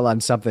to dwell on,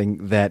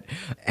 something that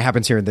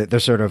happens here in the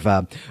sort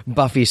of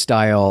Buffy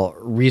style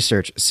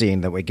research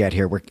scene that we get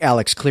here, where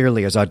Alex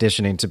clearly is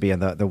auditioning to be in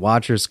the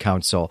Watchers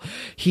Council.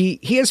 He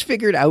he has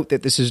figured out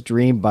that this is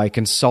Dream by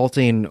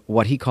consulting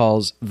what he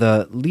calls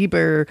the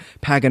Liber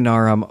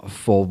Paganorum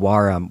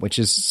Fulvarum, which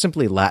is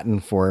simply Latin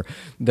for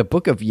the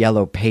Book of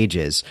Yellow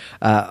Pages.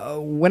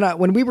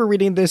 When we were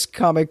reading this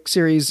comic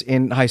series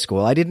in high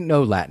school, I didn't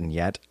know Latin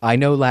yet. I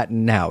know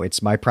Latin now.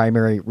 It's my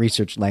primary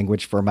research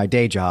language for my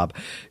day job.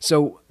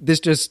 So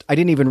I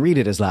didn't even read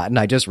it as Latin.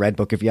 I just read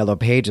Book of Yellow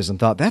Pages and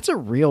thought, that's a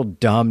real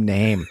dumb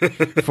name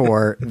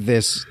for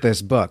this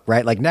book,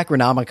 right? Like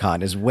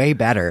Necronomicon is way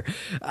better.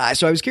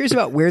 So I was curious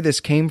about where this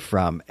came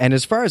from. And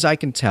as far as I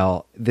can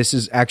tell, this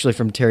is actually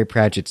from Terry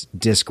Pratchett's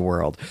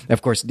Discworld.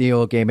 Of course,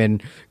 Neil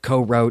Gaiman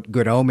co-wrote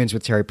Good Omens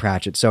with Terry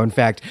Pratchett. So in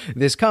fact,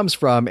 this comes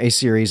from a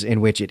series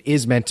in which it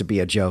is meant to be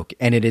a joke,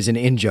 and it is an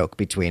in-joke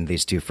between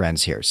these two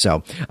friends here.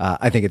 So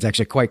I think it's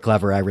actually quite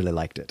clever. I really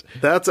liked it.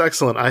 That's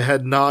excellent. I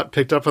had not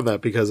picked up on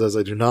that because as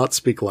I do not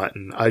speak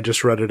Latin, I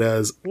just read it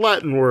as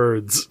Latin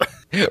words.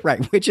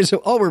 Right, which is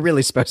all we're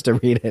really supposed to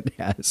read it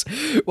as.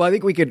 Well, I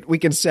think we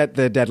can set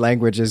the dead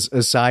languages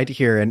aside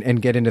here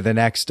and get into the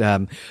next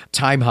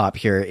time hop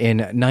here. In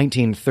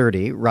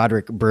 1930,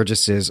 Roderick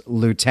Burgess's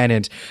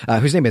lieutenant,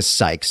 whose name is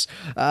Sykes,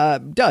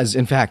 does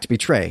in fact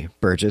betray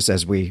Burgess,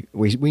 as we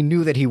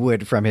knew that he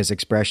would from his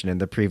expression in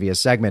the previous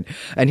segment,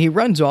 and he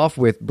runs off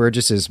with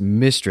Burgess's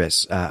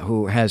mistress,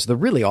 who has the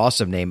really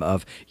awesome name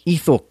of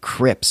Ethel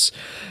Cripps.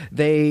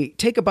 They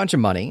take a bunch of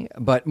money,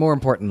 but more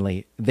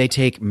importantly, they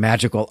take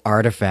magical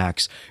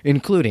artifacts,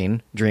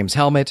 including Dream's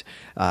helmet,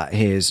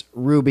 his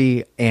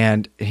ruby,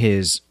 and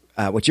his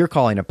what you're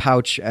calling a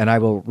pouch, and I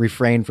will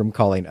refrain from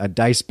calling a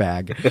dice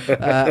bag.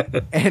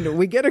 And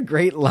we get a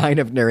great line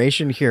of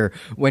narration here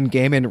when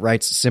Gaiman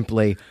writes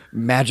simply,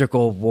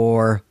 "Magical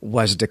war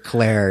was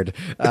declared."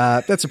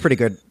 That's a pretty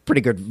good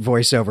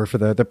voiceover for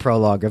the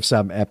prologue of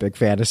some epic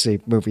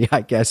fantasy movie, I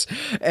guess.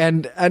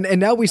 And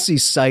now we see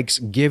Sykes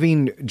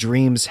giving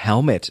Dream's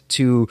helmet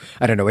to,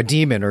 I don't know, a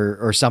demon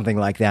or something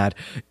like that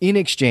in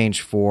exchange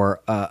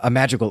for a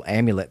magical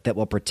amulet that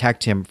will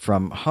protect him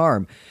from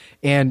harm.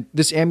 And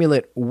this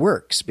amulet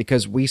works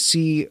because we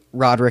see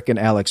Roderick and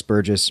Alex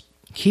Burgess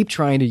keep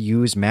trying to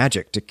use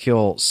magic to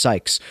kill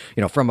Sykes,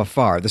 from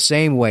afar, the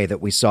same way that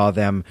we saw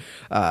them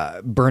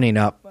burning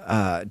up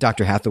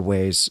Dr.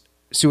 Hathaway's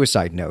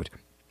suicide note.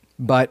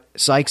 But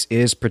Sykes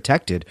is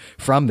protected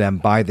from them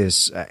by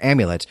this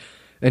amulet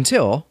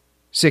until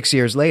 6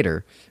 years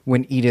later,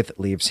 when Edith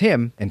leaves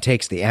him and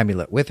takes the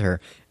amulet with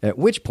her, at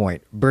which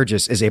point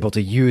Burgess is able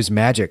to use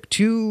magic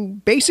to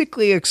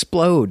basically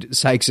explode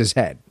Sykes'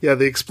 head. Yeah,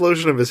 the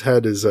explosion of his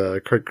head is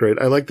quite great.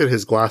 I like that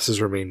his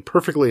glasses remain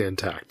perfectly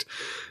intact,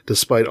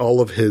 despite all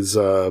of his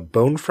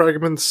bone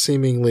fragments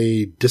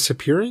seemingly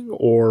disappearing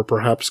or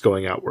perhaps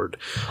going outward.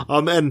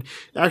 And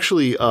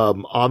actually,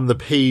 on the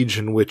page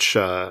in which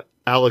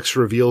Alex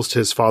reveals to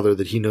his father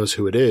that he knows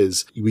who it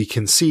is, we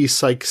can see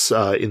Sykes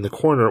in the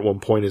corner at one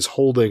point is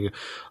holding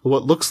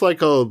what looks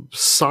like a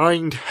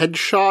signed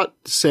headshot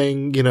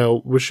saying,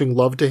 wishing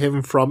love to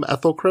him from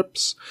Ethel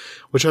Cripps,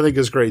 which I think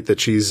is great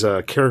that she's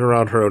carrying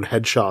around her own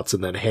headshots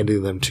and then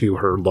handing them to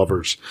her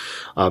lovers,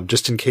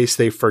 just in case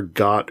they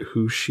forgot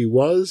who she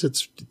was.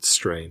 It's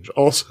strange.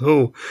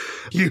 Also,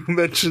 you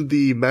mentioned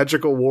the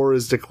magical war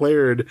is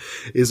declared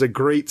is a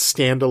great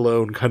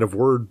standalone kind of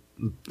word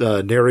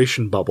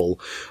narration bubble,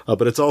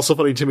 but it's also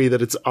funny to me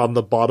that it's on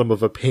the bottom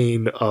of a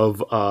pane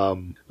of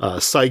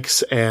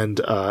Sykes and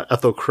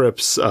Ethel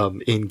Cripps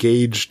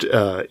engaged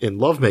in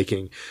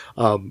lovemaking,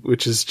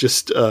 which is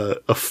just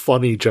a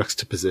funny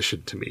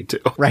juxtaposition to me too.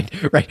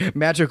 Right.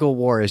 Magical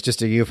war is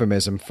just a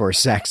euphemism for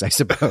sex, I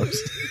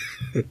suppose.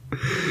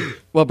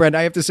 Well, Brent,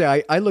 I have to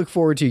say, I look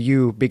forward to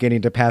you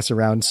beginning to pass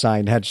around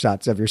signed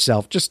headshots of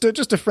yourself, just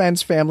to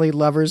friends, family,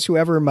 lovers,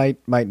 whoever might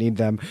need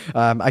them.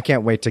 I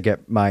can't wait to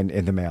get mine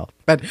in the mail.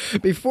 But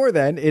before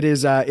then, it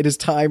is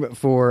time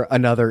for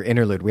another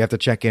interlude. We have to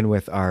check in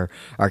with our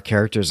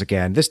characters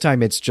again. This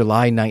time it's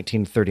July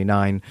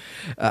 1939.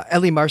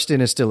 Ellie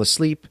Marston is still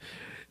asleep.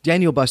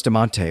 Daniel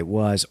Bustamante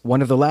was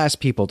one of the last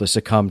people to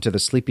succumb to the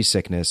sleepy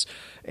sickness,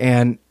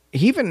 and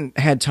he even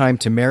had time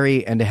to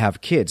marry and to have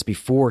kids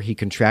before he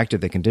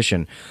contracted the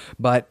condition.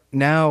 But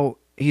now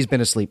he's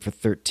been asleep for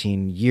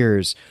 13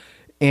 years.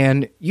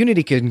 And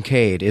Unity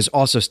Kincaid is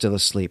also still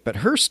asleep, but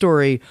her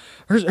story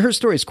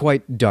is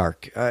quite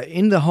dark.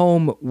 In the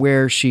home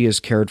where she is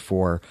cared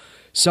for,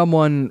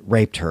 someone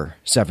raped her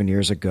 7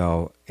 years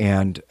ago,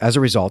 and as a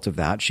result of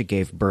that, she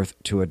gave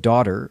birth to a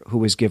daughter who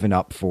was given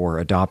up for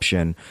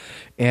adoption.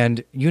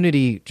 And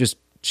Unity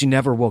she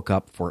never woke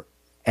up for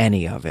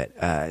any of it.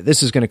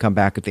 This is going to come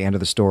back at the end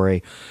of the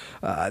story.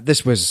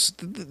 This was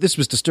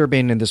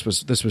disturbing, and this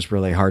was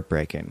really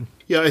heartbreaking.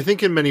 Yeah, I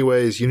think in many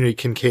ways, Unity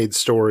Kincaid's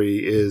story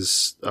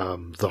is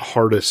the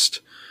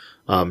hardest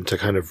to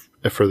kind of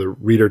for the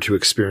reader to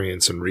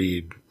experience and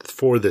read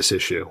for this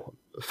issue.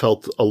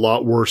 Felt a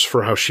lot worse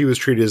for how she was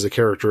treated as a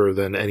character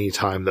than any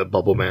time that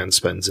Bubble Man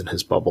spends in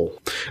his bubble.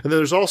 And then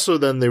there's also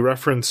then the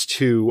reference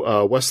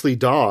to Wesley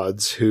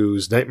Dodds,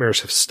 whose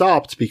nightmares have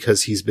stopped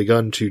because he's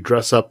begun to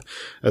dress up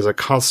as a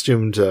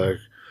costumed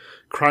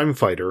crime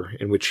fighter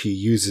in which he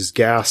uses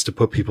gas to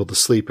put people to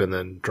sleep and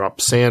then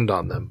drops sand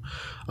on them.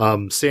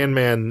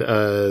 Sandman,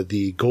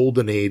 the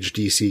Golden Age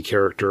DC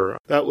character,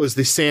 that was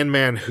the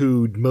Sandman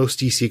who most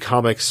DC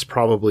Comics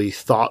probably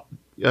thought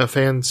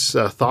fans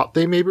thought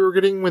they maybe were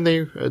getting when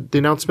the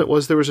announcement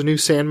was there was a new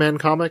Sandman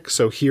comic.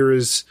 So here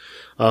is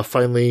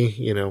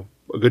finally,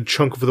 a good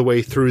chunk of the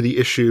way through the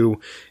issue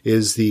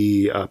is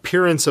the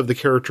appearance of the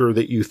character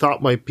that you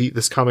thought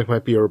this comic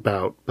might be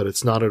about, but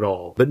it's not at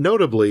all. But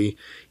notably,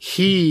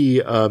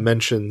 he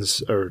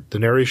mentions, or the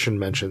narration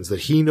mentions,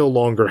 that he no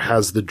longer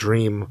has the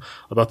dream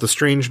about the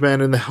strange man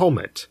in the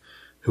helmet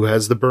who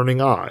has the burning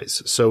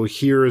eyes. So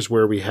here is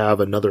where we have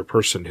another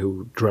person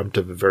who dreamt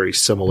of a very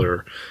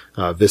similar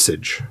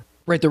visage.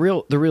 Right. The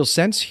real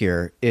sense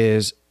here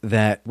is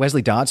that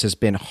Wesley Dodds has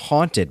been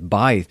haunted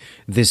by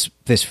this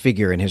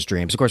figure in his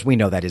dreams. Of course, we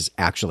know that is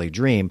actually a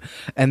dream,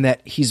 and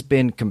that he's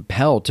been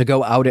compelled to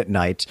go out at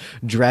night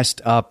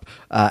dressed up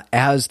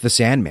as the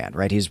Sandman,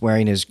 right? He's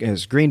wearing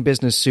his green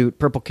business suit,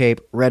 purple cape,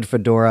 red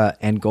fedora,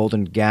 and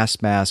golden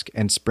gas mask,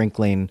 and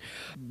sprinkling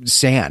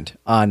sand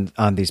on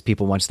these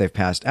people once they've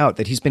passed out,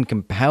 that he's been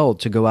compelled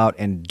to go out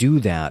and do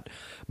that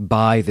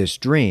by this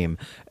dream.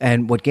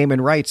 And what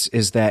Gaiman writes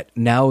is that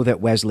now that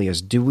Wesley is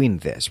doing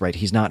this, right,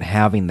 he's not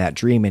having that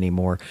dream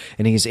anymore,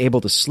 and he's able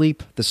to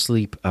sleep the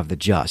sleep of the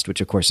just, which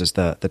of course is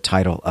the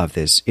title of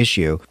this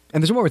issue.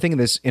 And there's one more thing in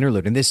this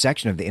interlude, in this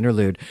section of the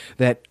interlude,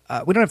 that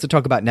we don't have to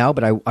talk about now,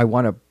 but I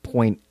want to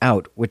point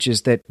out, which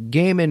is that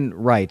Gaiman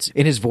writes,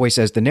 in his voice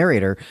as the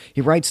narrator,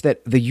 he writes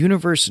that the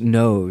universe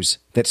knows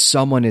that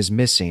someone is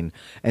missing,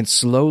 and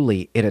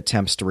slowly it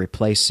attempts to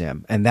replace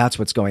him. And that's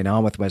what's going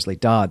on with Wesley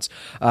Dodds.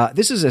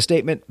 This is a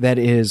statement that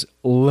is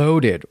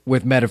loaded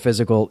with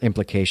metaphysical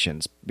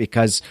implications,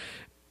 because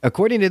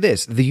according to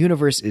this, the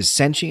universe is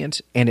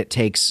sentient and it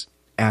takes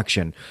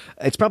action.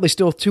 It's probably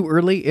still too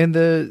early in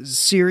the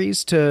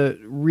series to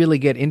really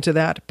get into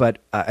that, but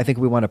I think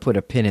we want to put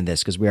a pin in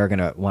this because we are going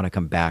to want to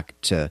come back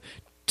to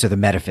the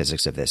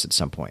metaphysics of this at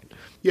some point.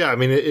 Yeah, I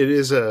mean, it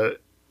is a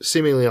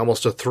seemingly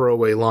almost a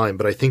throwaway line,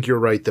 but I think you're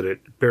right that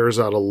it bears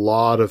out a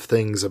lot of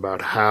things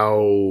about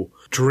how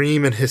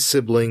Dream and his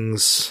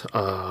siblings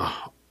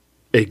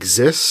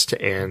exist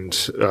and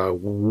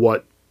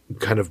what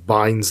kind of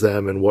binds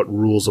them and what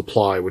rules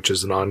apply, which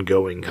is an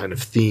ongoing kind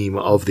of theme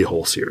of the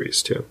whole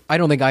series too. I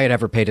don't think I had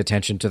ever paid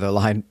attention to the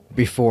line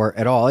before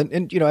at all.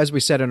 And as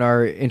we said in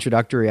our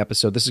introductory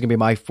episode, this is going to be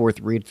my fourth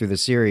read through the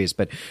series,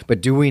 but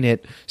doing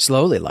it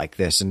slowly like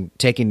this and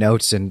taking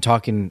notes and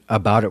talking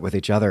about it with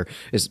each other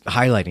is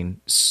highlighting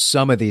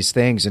some of these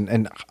things.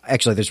 And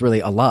actually there's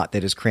really a lot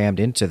that is crammed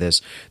into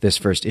this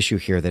first issue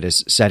here that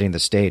is setting the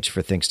stage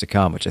for things to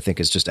come, which I think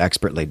is just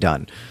expertly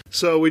done.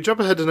 So we jump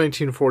ahead to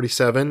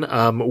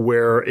 1947,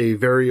 where a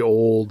very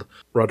old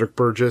Roderick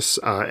Burgess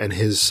and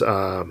his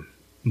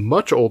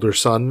much older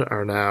son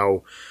are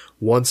now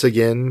once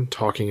again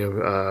talking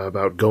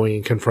about going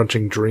and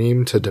confronting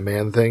Dream to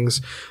demand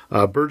things.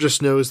 Burgess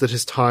knows that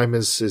his time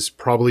is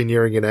probably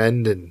nearing an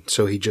end, and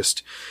so he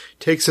just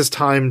takes his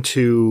time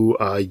to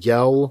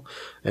yell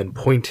and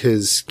point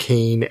his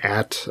cane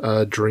at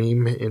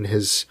Dream in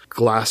his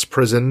glass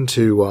prison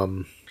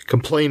to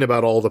complain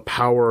about all the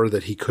power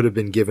that he could have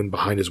been given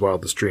behind his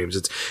wildest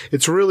dreams.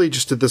 It's really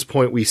just at this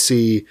point we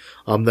see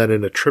that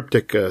in a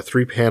triptych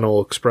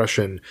 3-panel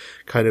expression,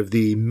 kind of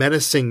the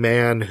menacing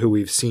man who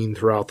we've seen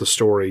throughout the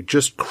story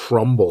just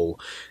crumble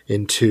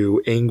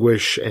into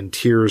anguish and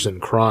tears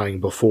and crying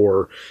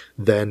before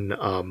then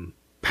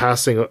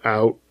passing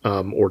out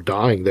or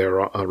dying there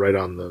right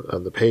on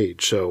the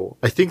page. So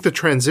I think the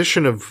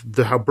transition of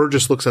how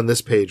Burgess looks on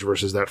this page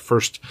versus that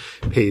first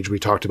page we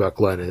talked about,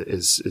 Glenn,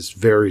 is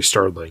very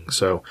startling.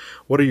 So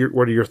what are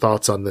your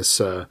thoughts on this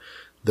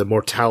the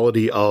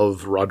mortality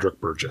of Roderick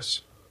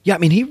Burgess? Yeah, I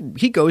mean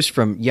he goes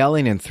from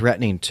yelling and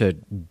threatening to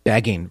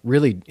begging,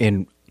 really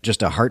in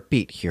just a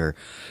heartbeat here.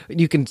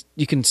 You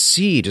can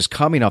see just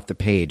coming off the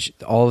page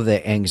all of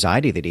the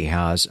anxiety that he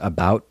has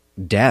about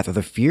death, or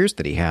the fears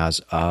that he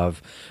has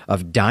of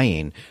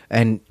dying,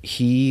 and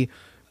he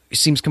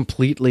seems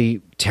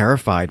completely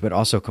terrified but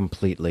also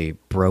completely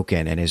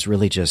broken and is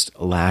really just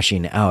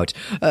lashing out.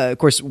 Of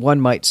course,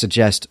 one might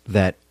suggest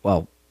that,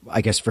 well,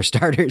 I guess for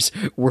starters,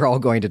 we're all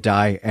going to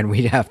die and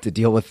we have to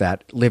deal with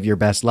that. Live your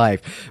best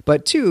life.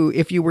 But two,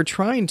 if you were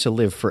trying to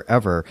live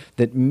forever,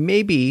 that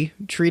maybe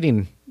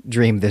treating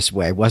Dream this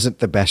way wasn't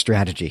the best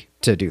strategy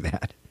to do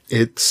that.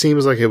 It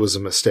seems like it was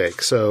a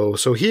mistake. So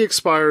he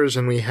expires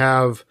and we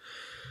have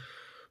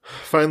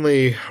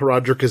finally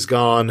Roderick is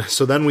gone.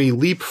 So then we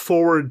leap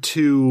forward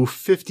to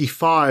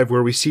 55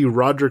 where we see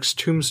Roderick's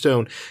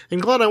tombstone.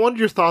 And Glenn, I wanted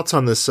your thoughts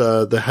on this,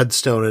 the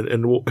headstone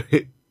and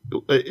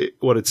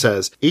what it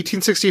says.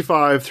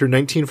 1865 through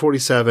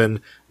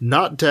 1947,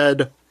 not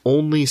dead,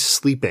 only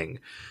sleeping.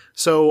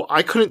 So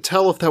I couldn't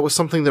tell if that was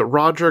something that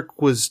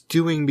Roderick was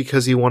doing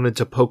because he wanted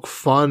to poke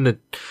fun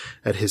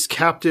at his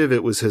captive.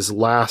 It was his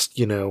last,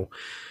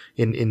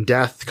 in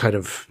death kind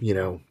of,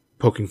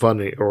 poking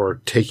fun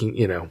or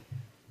taking,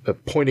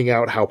 pointing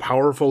out how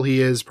powerful he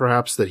is,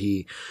 perhaps that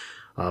he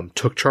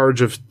took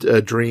charge of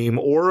Dream,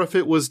 or if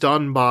it was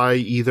done by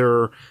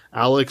either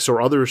Alex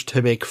or others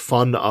to make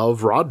fun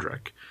of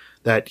Roderick.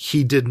 That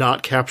he did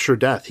not capture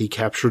death, he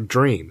captured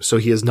Dream, so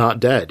he is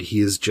not dead, he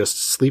is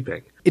just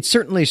sleeping. It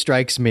certainly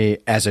strikes me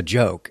as a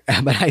joke,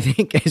 but I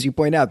think, as you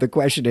point out, the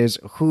question is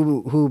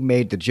who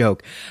made the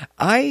joke.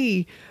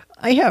 I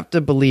have to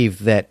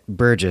believe that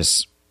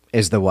Burgess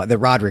is the one, that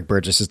Roderick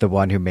Burgess is the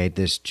one who made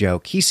this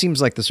joke. He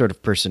seems like the sort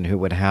of person who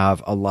would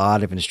have a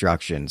lot of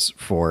instructions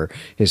for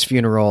his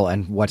funeral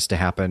and what's to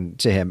happen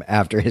to him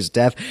after his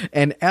death.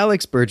 And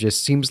Alex Burgess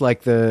seems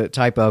like the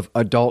type of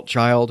adult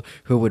child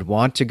who would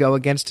want to go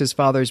against his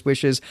father's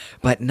wishes,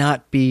 but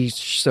not be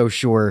so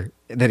sure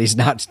that he's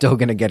not still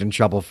going to get in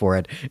trouble for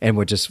it and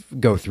would just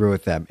go through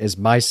with them, is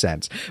my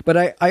sense.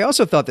 But I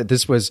also thought that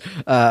this was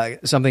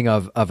something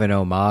of an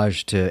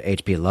homage to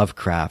H.P.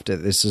 Lovecraft.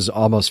 This is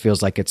almost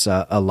feels like it's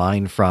a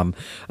line from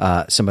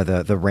some of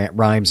the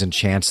rhymes and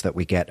chants that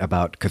we get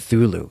about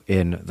Cthulhu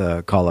in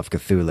the Call of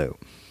Cthulhu.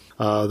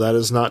 That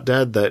is not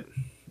dead, that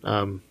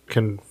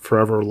can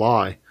forever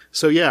lie.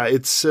 So yeah,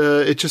 it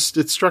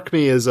struck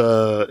me as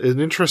an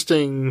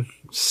interesting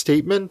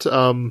statement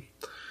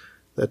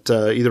that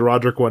either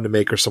Roderick wanted to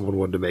make or someone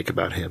wanted to make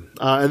about him.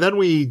 And then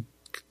we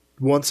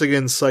once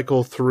again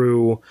cycle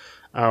through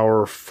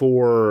our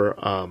three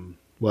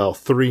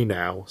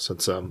now,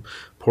 since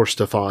poor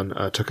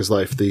Stefan took his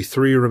life, the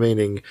three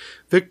remaining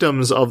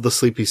victims of the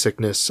sleepy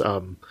sickness,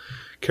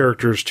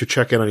 characters to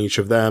check in on each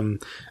of them.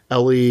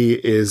 Ellie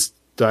is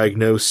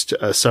diagnosed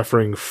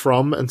suffering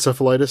from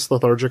encephalitis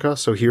lethargica.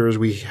 So here as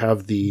we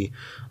have the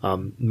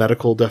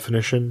medical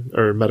definition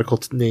or medical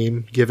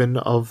name given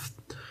of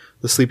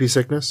the sleepy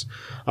sickness.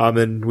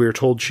 And we're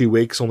told she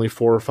wakes only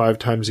 4 or 5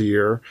 times a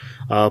year.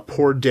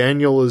 Poor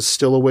Daniel is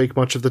still awake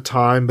much of the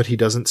time, but he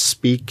doesn't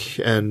speak.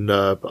 And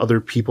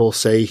other people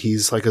say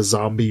he's like a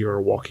zombie or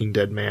a walking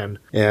dead man.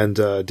 And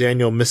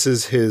Daniel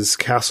misses his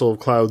castle of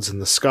clouds in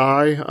the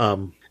sky.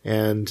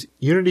 And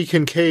Unity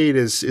Kincaid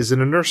is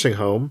in a nursing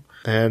home.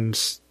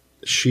 And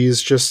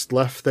she's just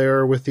left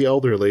there with the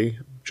elderly,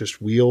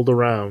 just wheeled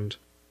around.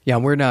 Yeah,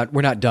 we're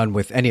not done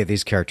with any of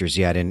these characters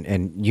yet,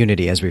 and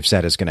Unity, as we've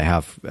said, is going to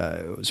have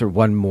sort of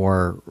one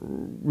more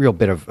real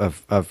bit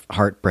of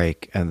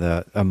heartbreak and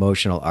the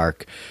emotional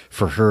arc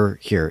for her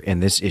here in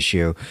this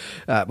issue.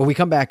 But we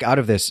come back out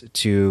of this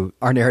to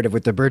our narrative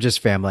with the Burgess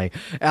family.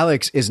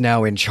 Alex is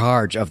now in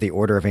charge of the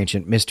Order of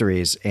Ancient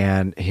Mysteries,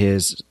 and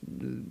his,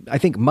 I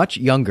think, much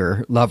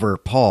younger lover,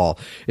 Paul,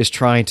 is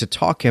trying to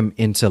talk him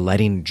into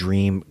letting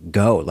Dream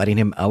go, letting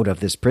him out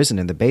of this prison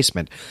in the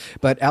basement.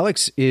 But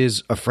Alex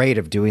is afraid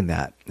of doing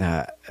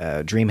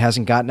that. Dream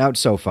hasn't gotten out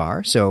so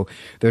far, so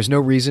there's no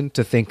reason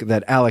to think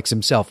that Alex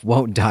himself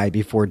won't die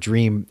before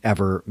Dream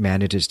ever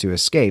manages to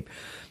escape.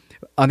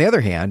 On the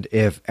other hand,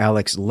 if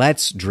Alex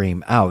lets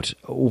Dream out,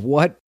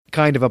 what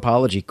kind of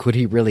apology could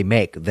he really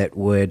make that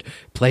would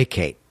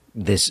placate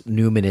this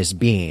numinous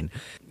being?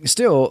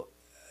 Still,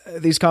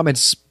 these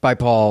comments by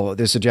Paul,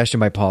 the suggestion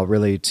by Paul,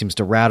 really seems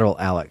to rattle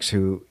Alex,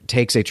 who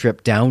takes a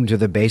trip down to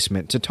the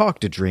basement to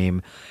talk to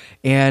Dream,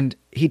 and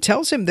he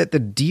tells him that the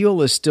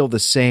deal is still the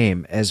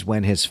same as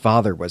when his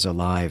father was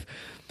alive.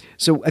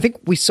 So I think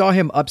we saw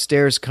him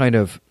upstairs kind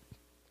of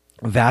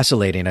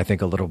vacillating, I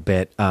think, a little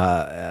bit,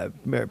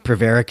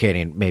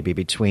 prevaricating maybe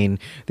between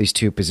these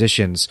two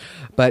positions.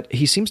 But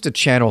he seems to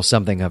channel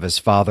something of his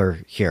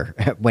father here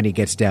when he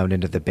gets down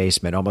into the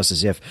basement, almost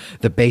as if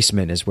the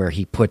basement is where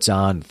he puts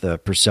on the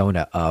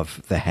persona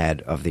of the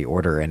head of the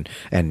order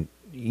and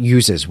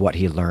uses what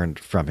he learned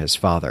from his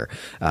father.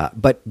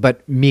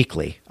 But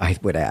meekly, I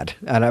would add.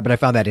 But I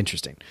found that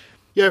interesting.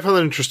 Yeah, I found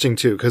that interesting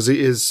too, because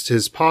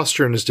his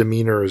posture and his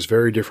demeanor is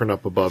very different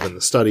up above in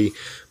the study.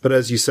 But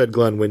as you said,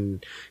 Glenn,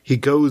 when he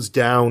goes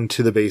down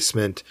to the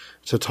basement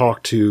to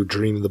talk to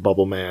Dream the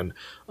Bubble Man,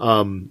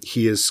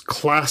 he is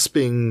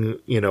clasping,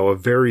 a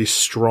very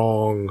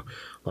strong,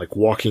 like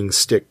walking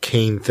stick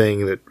cane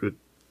thing that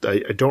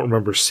I don't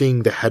remember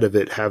seeing the head of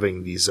it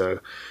having these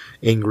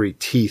angry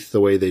teeth the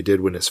way they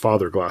did when his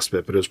father grasped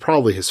it, but it was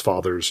probably his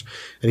father's.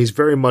 And he's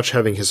very much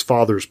having his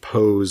father's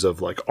pose of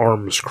like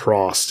arms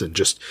crossed and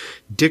just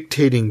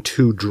dictating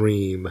to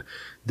Dream,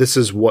 this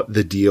is what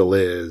the deal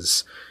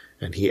is.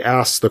 And he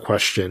asks the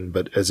question,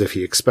 but as if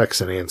he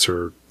expects an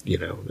answer,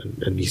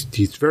 and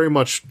he's very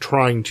much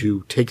trying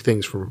to take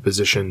things from a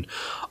position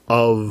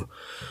of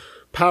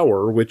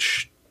power,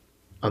 which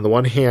on the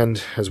one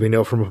hand, as we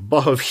know from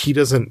above,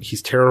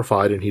 he's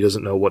terrified and he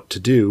doesn't know what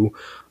to do.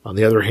 On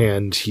the other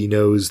hand, he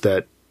knows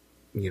that,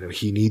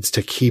 he needs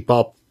to keep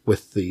up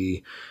with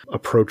the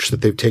approach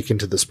that they've taken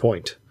to this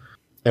point.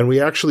 And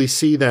we actually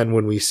see then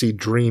when we see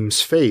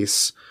Dream's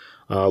face,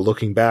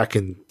 looking back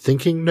and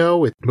thinking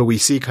but we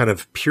see kind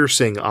of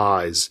piercing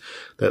eyes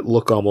that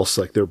look almost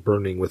like they're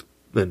burning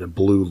in a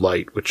blue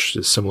light, which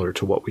is similar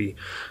to what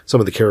some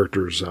of the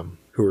characters,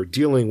 who are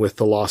dealing with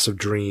the loss of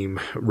Dream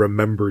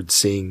remembered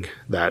seeing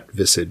that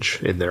visage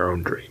in their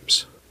own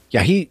dreams.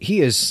 Yeah,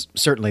 he is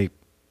certainly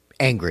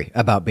angry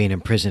about being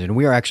imprisoned, and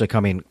we are actually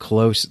coming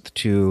close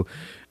to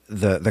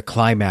the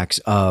climax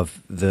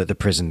of the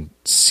prison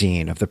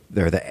scene of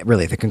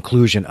the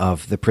conclusion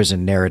of the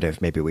prison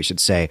narrative, maybe we should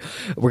say.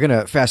 We're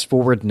going to fast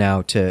forward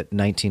now to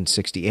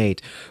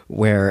 1968,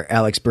 where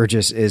Alex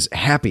Burgess is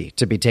happy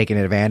to be taking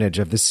advantage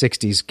of the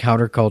 60s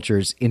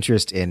counterculture's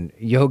interest in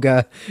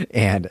yoga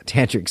and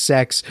tantric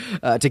sex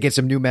to get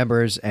some new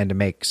members and to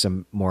make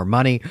some more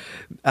money.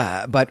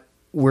 But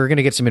we're going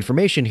to get some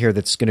information here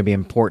that's going to be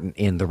important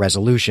in the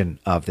resolution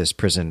of this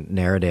prison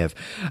narrative.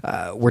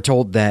 We're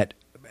told that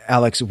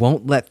Alex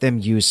won't let them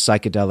use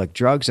psychedelic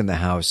drugs in the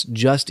house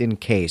just in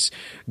case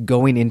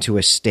going into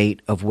a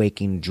state of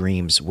waking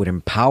dreams would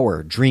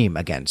empower Dream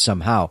again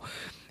somehow.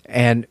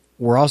 And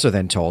we're also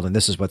then told, and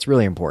this is what's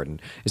really important,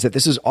 is that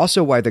this is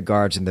also why the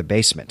guards in the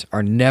basement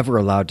are never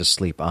allowed to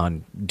sleep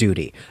on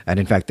duty. And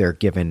in fact, they're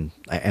given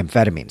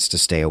amphetamines to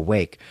stay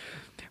awake.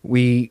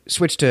 We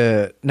switch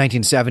to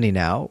 1970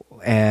 now,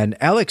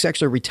 and Alex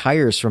actually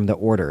retires from the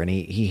order, and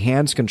he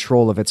hands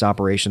control of its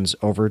operations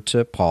over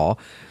to Paul.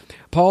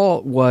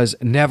 Paul was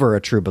never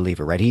a true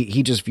believer, right?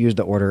 He just views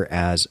the order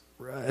as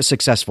a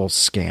successful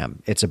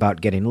scam. It's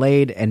about getting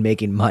laid and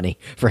making money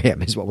for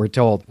him, is what we're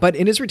told. But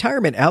in his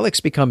retirement,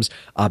 Alex becomes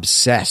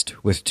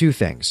obsessed with two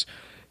things: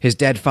 his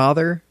dead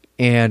father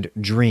and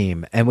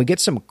Dream. And we get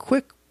some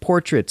quick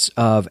portraits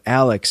of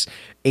Alex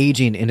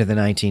aging into the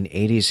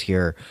 1980s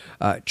here,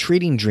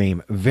 treating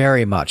Dream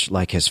very much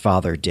like his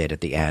father did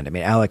at the end. I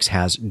mean, Alex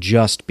has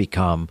just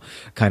become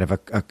kind of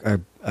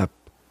a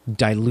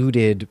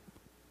diluted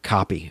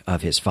copy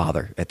of his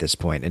father at this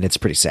point, and it's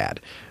pretty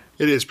sad.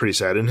 It is pretty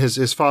sad, and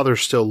his father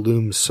still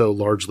looms so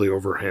largely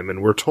over him,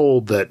 and we're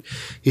told that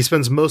he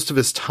spends most of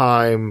his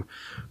time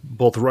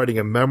both writing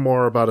a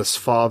memoir about his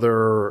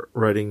father,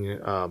 writing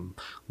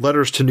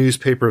letters to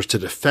newspapers to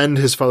defend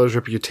his father's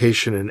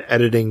reputation, and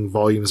editing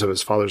volumes of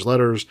his father's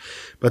letters.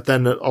 But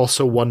then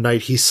also one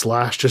night he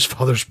slashed his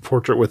father's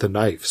portrait with a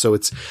knife. So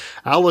it's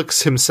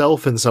Alex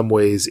himself in some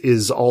ways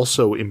is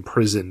also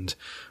imprisoned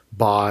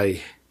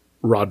by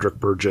Roderick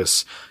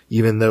Burgess,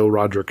 even though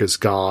Roderick is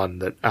gone,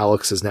 that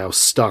Alex is now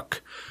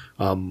stuck,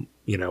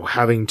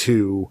 having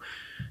to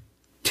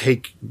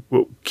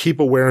keep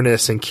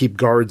awareness and keep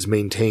guards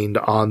maintained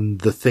on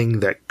the thing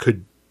that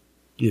could,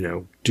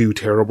 do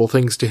terrible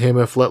things to him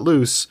if let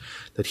loose,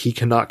 that he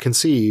cannot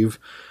conceive,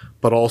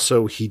 but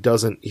also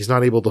he's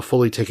not able to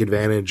fully take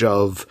advantage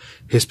of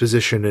his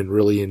position and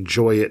really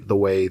enjoy it the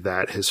way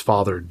that his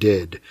father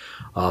did,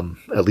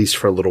 at least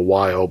for a little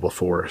while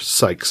before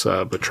Sykes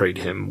betrayed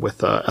him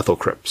with Ethel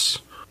Cripps.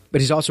 But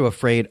he's also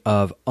afraid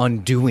of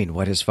undoing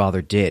what his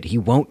father did. He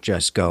won't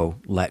just go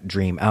let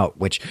Dream out,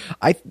 which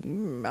I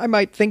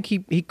might think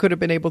he could have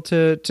been able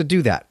to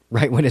do that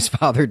right when his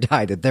father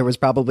died. There was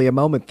probably a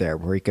moment there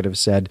where he could have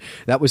said,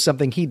 that was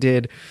something he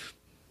did.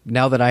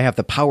 Now that I have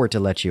the power to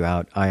let you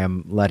out, I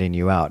am letting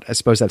you out. I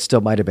suppose that still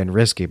might have been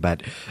risky,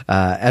 but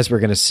as we're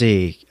going to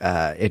see,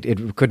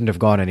 it couldn't have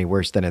gone any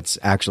worse than it's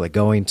actually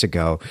going to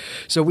go.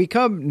 So we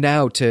come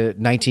now to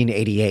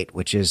 1988,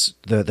 which is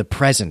the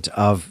present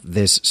of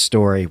this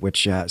story,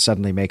 which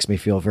suddenly makes me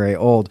feel very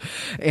old.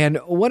 And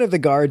one of the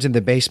guards in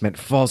the basement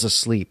falls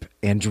asleep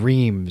and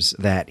dreams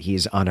that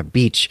he's on a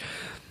beach.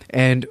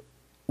 And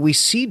we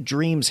see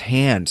Dream's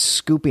hand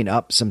scooping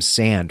up some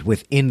sand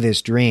within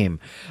this dream,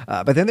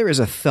 but then there is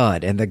a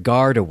thud and the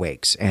guard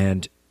awakes,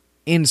 and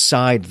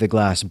inside the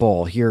glass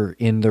bowl here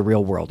in the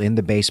real world, in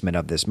the basement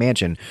of this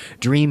mansion,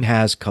 Dream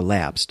has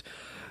collapsed.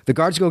 The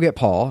guards go get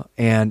Paul,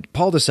 and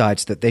Paul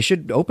decides that they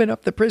should open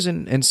up the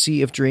prison and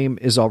see if Dream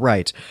is all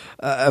right.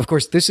 Of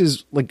course, this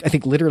is, I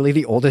think, literally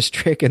the oldest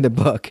trick in the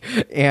book,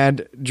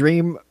 and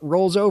Dream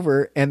rolls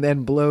over and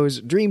then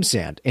blows dream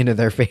sand into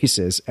their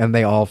faces, and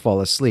they all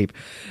fall asleep.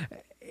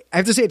 I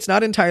have to say, it's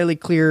not entirely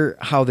clear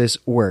how this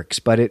works,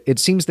 but it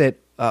seems that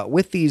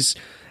with these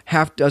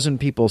half dozen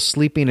people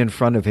sleeping in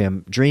front of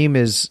him, Dream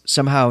is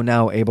somehow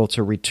now able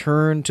to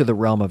return to the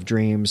realm of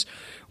dreams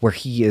where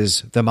he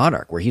is the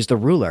monarch, where he's the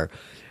ruler.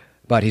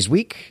 But he's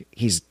weak,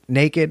 he's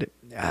naked,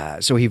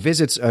 so he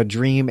visits a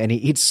dream and he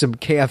eats some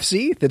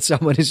KFC that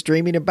someone is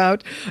dreaming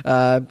about.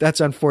 That's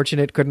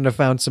unfortunate. Couldn't have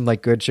found some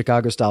good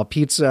Chicago-style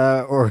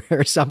pizza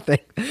or something.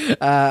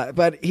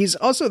 But he's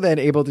also then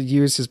able to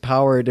use his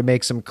power to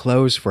make some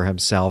clothes for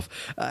himself.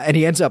 And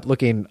he ends up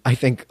looking, I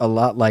think, a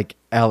lot like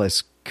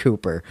Alice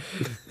Cooper.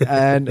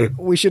 And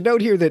we should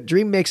note here that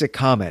Dream makes a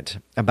comment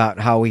about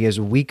how he is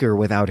weaker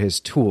without his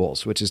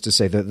tools, which is to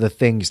say the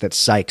things that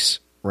Sykes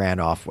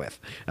ran off with.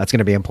 That's going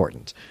to be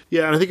important.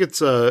 Yeah, and I think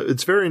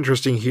it's very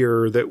interesting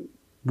here that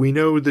we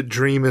know that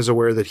Dream is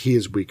aware that he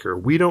is weaker.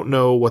 We don't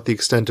know what the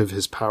extent of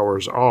his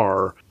powers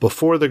are.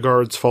 Before the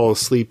guards fall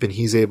asleep and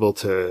he's able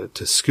to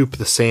scoop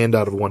the sand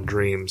out of one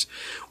Dream's,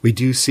 we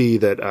do see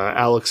that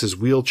Alex's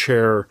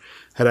wheelchair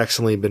had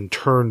accidentally been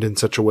turned in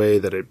such a way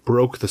that it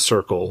broke the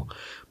circle.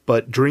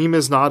 But Dream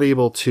is not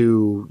able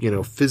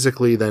to,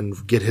 physically then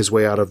get his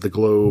way out of the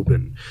globe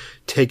and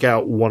take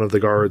out one of the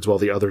guards while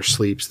the other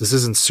sleeps. This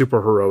isn't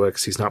super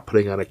heroics. He's not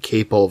putting on a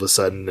cape all of a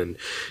sudden and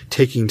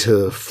taking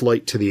to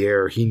flight to the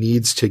air. He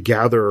needs to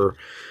gather,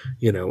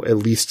 at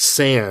least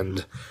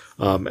sand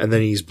and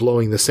then he's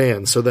blowing the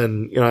sand. So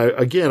then,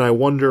 again, I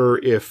wonder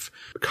if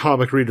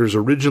comic readers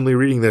originally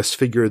reading this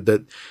figured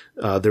that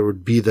there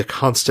would be the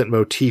constant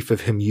motif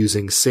of him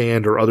using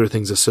sand or other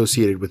things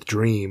associated with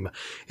Dream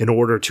in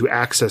order to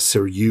access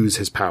or use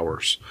his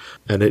powers.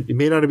 And it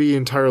may not be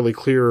entirely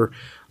clear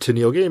to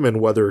Neil Gaiman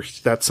whether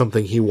that's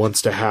something he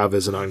wants to have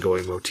as an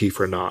ongoing motif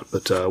or not,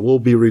 but we'll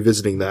be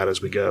revisiting that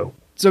as we go.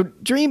 So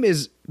Dream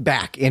is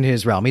back in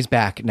his realm. He's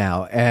back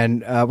now,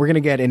 and we're going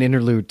to get an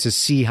interlude to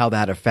see how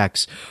that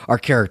affects our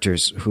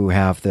characters who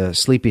have the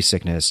sleepy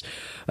sickness.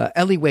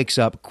 Ellie wakes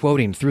up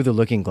quoting through the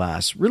looking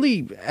glass,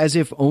 really as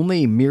if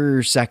only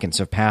mere seconds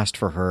have passed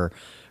for her,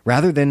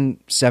 rather than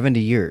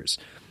 70 years.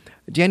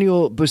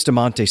 Daniel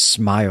Bustamante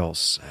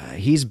smiles.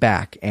 He's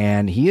back,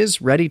 and he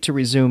is ready to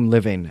resume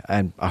living,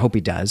 and I hope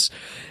he does.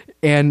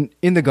 And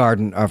in the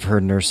garden of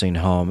her nursing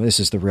home, this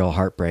is the real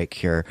heartbreak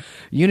here,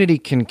 Unity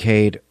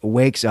Kincaid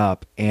wakes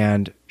up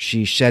and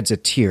she sheds a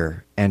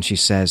tear and she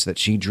says that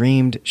she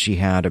dreamed she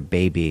had a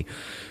baby.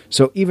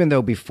 So even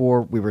though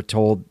before we were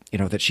told,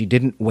 that she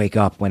didn't wake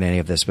up when any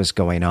of this was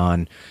going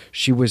on,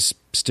 she was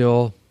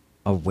still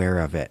aware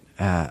of it.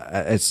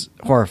 It's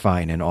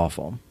horrifying and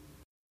awful.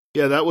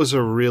 Yeah, that was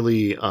a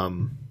really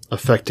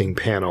affecting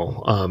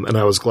panel. And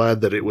I was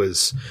glad that it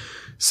was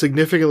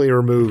significantly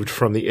removed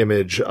from the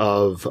image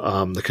of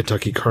the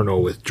Kentucky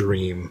Colonel with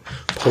Dream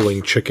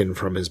pulling chicken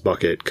from his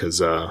bucket, because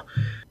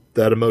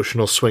that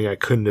emotional swing I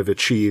couldn't have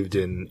achieved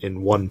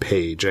in one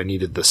page. I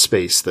needed the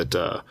space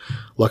that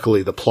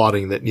luckily the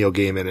plotting that Neil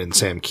Gaiman and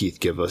Sam Keith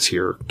give us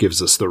here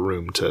gives us the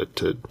room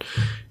to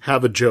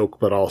have a joke,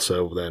 but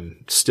also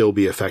then still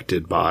be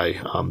affected by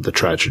the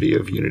tragedy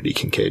of Unity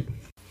Kincaid.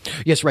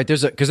 Yes, right.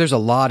 There's a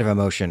lot of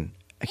emotion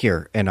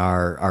here in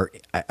our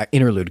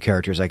interlude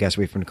characters, I guess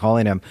we've been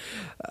calling him.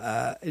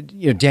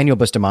 Daniel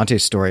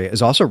Bustamante's story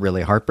is also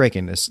really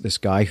heartbreaking. This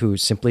guy who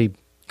simply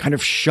kind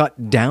of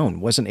shut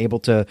down, wasn't able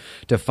to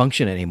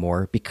function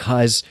anymore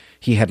because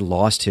he had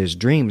lost his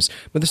dreams.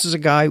 But this is a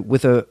guy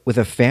with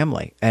a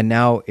family, and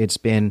now it's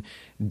been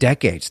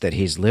decades that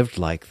he's lived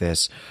like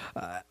this.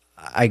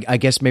 I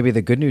guess maybe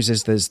the good news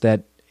is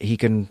that he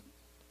can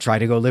try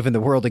to go live in the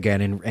world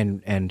again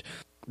and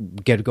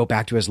go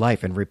back to his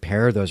life and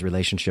repair those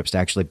relationships to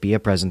actually be a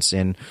presence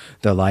in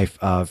the life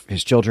of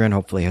his children.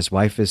 Hopefully his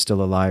wife is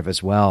still alive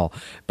as well.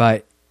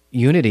 But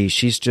Unity,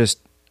 she's just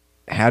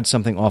had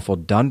something awful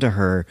done to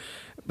her,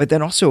 but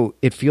then also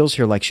it feels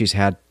here like she's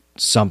had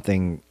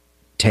something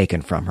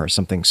taken from her,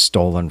 something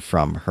stolen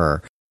from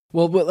her.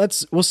 Well,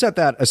 we'll set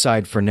that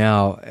aside for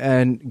now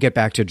and get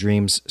back to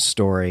Dream's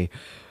story.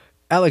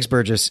 Alex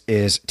Burgess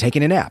is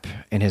taking a nap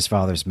in his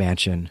father's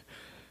mansion.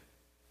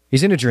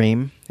 He's in a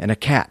dream, and a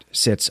cat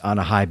sits on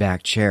a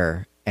high-backed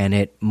chair, and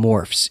it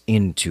morphs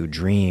into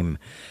Dream.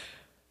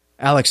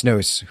 Alex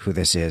knows who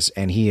this is,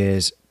 and he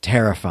is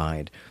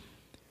terrified.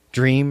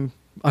 Dream,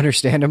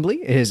 understandably,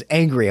 is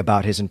angry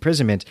about his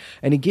imprisonment,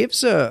 and he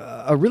gives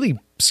a really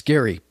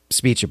scary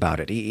speech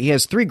about it. He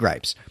has 3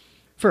 gripes.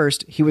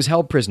 First, he was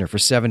held prisoner for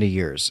 70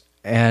 years.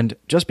 And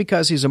just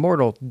because he's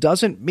immortal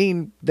doesn't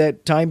mean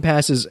that time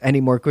passes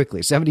any more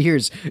quickly. 70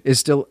 years is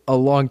still a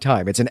long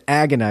time. It's an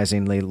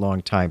agonizingly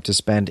long time to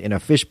spend in a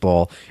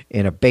fishbowl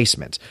in a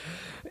basement.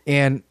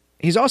 And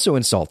he's also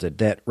insulted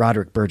that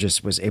Roderick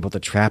Burgess was able to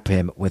trap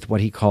him with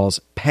what he calls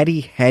petty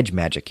hedge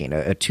magicking,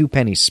 a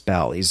 2-penny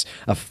spell. He's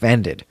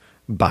offended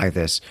by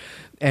this.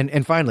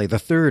 And finally, the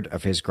third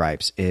of his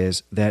gripes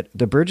is that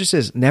the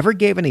Burgesses never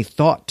gave any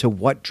thought to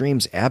what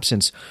Dream's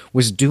absence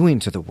was doing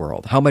to the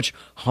world, how much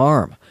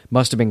harm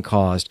must have been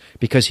caused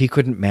because he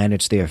couldn't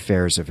manage the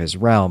affairs of his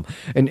realm.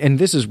 And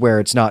this is where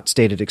it's not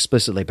stated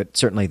explicitly, but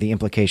certainly the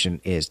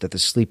implication is that the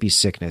sleepy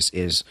sickness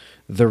is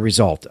the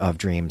result of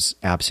Dream's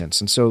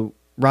absence. And so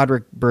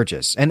Roderick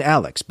Burgess and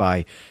Alex,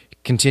 by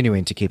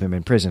continuing to keep him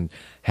in prison,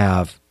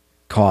 have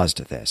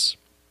caused this.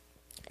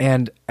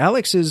 And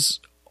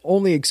Alex's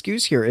only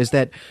excuse here is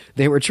that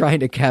they were trying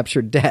to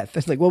capture Death.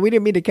 It's like, well, we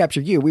didn't mean to capture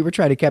you. We were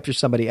trying to capture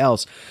somebody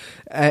else.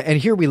 And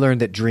here we learn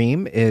that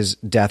Dream is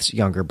Death's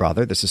younger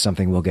brother. This is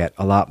something we'll get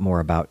a lot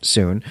more about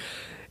soon.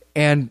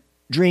 And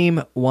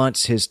Dream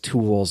wants his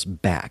tools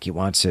back. He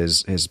wants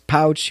his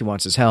pouch, he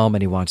wants his helm,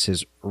 and he wants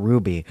his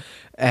ruby.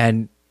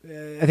 And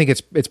I think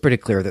it's pretty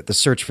clear that the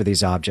search for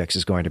these objects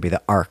is going to be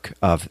the arc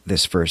of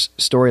this first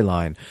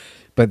storyline.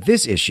 But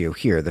this issue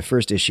here, the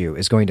first issue,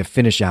 is going to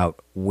finish out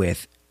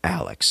with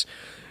Alex.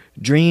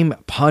 Dream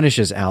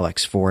punishes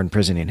Alex for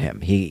imprisoning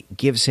him. He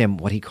gives him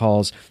what he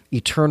calls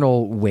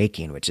eternal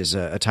waking, which is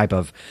a type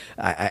of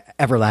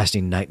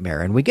everlasting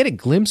nightmare. And we get a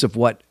glimpse of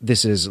what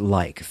this is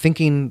like,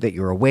 thinking that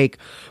you're awake,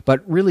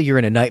 but really you're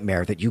in a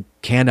nightmare that you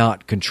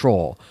cannot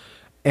control.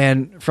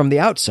 And from the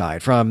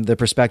outside, from the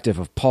perspective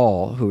of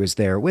Paul, who is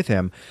there with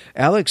him,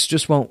 Alex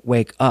just won't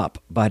wake up,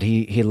 but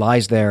he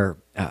lies there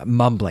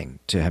mumbling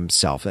to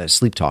himself,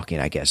 sleep talking,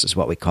 I guess is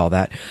what we call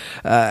that.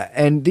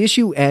 And the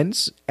issue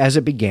ends as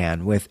it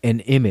began, with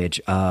an image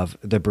of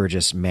the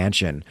Burgess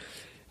mansion.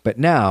 But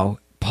now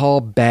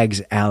Paul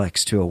begs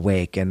Alex to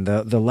awake, and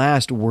the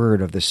last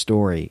word of the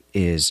story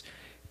is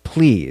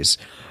please.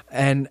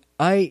 And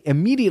I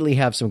immediately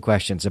have some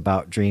questions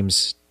about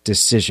Dream's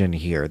decision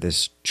here,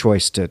 this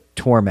choice to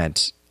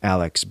torment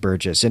Alex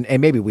Burgess, and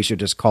maybe we should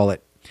just call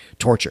it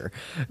torture.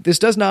 This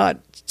does not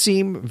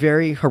seem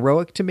very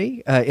heroic to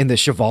me in the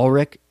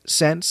chivalric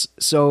sense.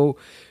 So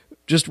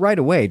just right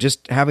away,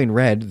 just having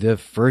read the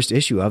first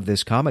issue of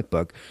this comic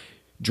book,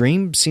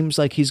 Dream seems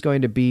like he's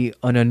going to be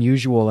an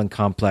unusual and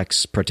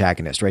complex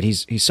protagonist, right?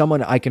 He's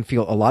someone I can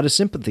feel a lot of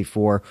sympathy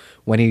for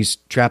when he's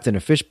trapped in a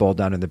fishbowl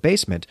down in the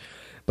basement,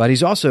 but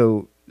he's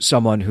also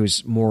someone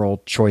whose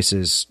moral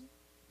choices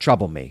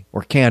trouble me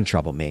or can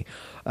trouble me.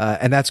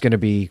 And that's going to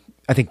be,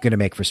 I think, going to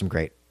make for some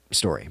great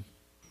story.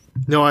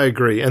 No, I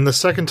agree. And the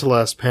second to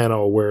last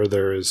panel where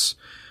there is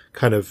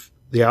kind of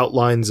the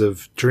outlines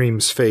of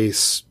Dream's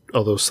face,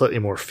 although slightly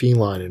more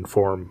feline in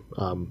form,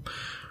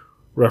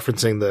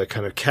 referencing the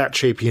kind of cat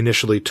shape he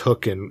initially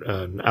took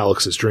in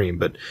Alex's dream.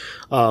 But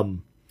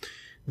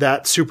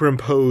that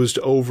superimposed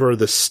over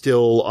the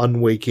still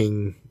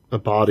unwaking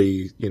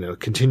body,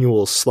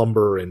 continual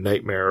slumber and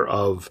nightmare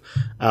of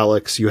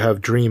Alex, you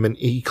have Dream, and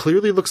he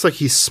clearly looks like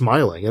he's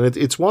smiling. And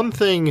it's one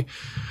thing,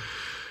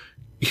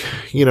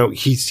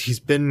 he's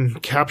been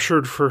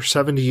captured for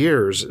 70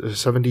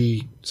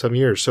 some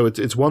years. So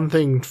it's one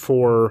thing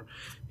for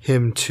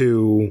him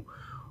to,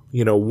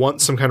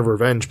 want some kind of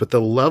revenge, but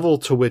the level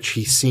to which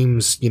he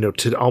seems,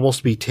 to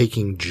almost be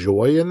taking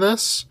joy in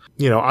this,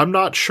 I'm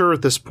not sure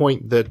at this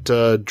point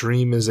that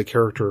Dream is a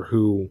character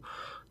who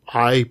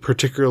I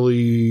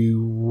particularly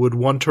would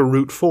want to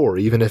root for,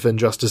 even if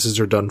injustices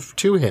are done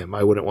to him.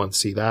 I wouldn't want to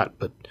see that,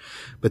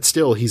 but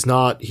still, he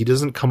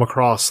doesn't come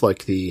across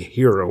like the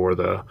hero or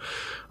the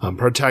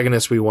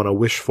protagonist we want to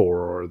wish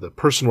for or the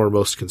person we're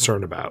most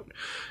concerned about.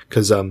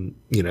 Cause,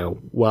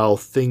 while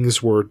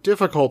things were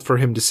difficult for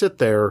him to sit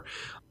there,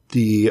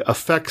 the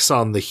effects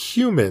on the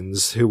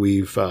humans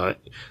who the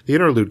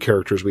interlude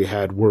characters we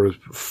had were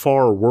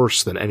far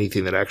worse than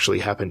anything that actually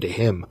happened to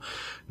him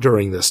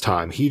during this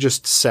time. He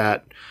just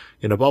sat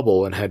in a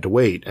bubble and had to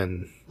wait,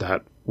 and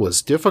that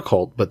was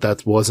difficult, but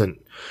that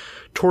wasn't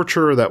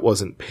torture, that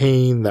wasn't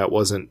pain, that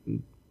wasn't,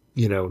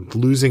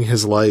 losing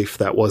his life,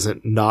 that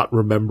wasn't not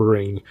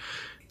remembering,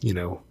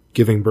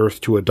 giving birth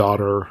to a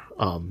daughter,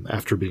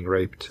 after being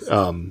raped.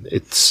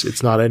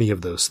 It's not any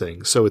of those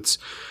things. So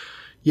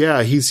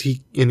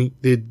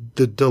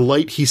the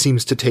delight he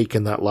seems to take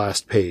in that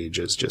last page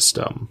is just,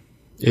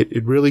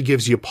 it really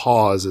gives you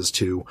pause as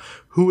to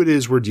who it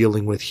is we're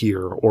dealing with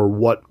here, or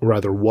what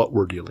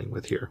we're dealing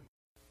with here.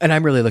 And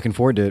I'm really looking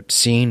forward to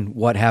seeing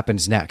what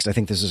happens next. I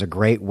think this is a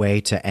great way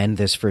to end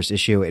this first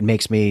issue. It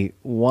makes me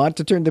want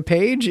to turn the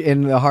page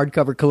in the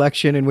hardcover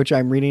collection in which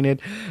I'm reading it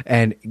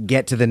and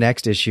get to the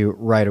next issue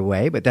right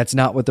away. But that's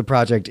not what the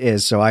project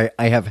is. So I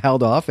have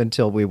held off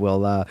until we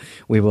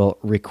will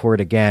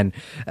record again.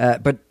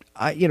 But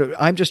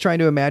I'm just trying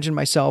to imagine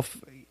myself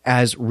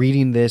as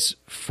reading this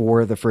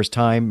for the first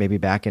time, maybe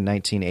back in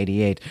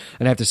 1988.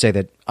 And I have to say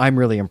that I'm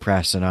really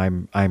impressed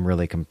and I'm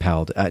really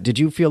compelled. Did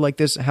you feel like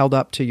this held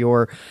up to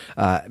your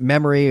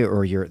memory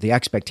or the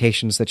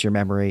expectations that your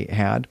memory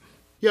had?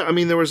 Yeah, I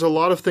mean, there was a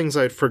lot of things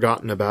I'd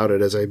forgotten about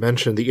it. As I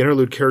mentioned, the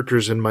interlude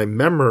characters in my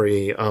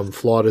memory,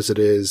 flawed as it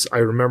is, I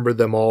remember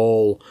them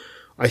all.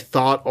 I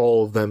thought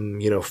all of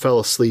them, fell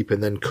asleep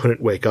and then couldn't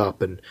wake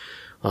up. And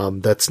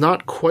that's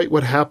not quite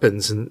what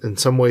happens. In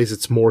some ways,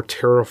 it's more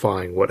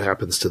terrifying what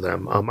happens to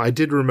them. I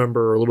did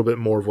remember a little bit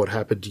more of what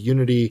happened to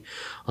Unity,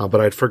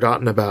 but I'd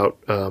forgotten about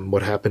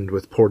what happened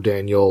with poor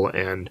Daniel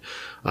and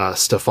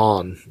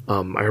Stefan.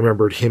 I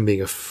remembered him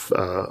being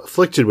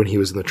afflicted when he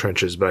was in the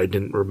trenches, but I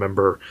didn't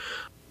remember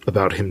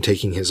about him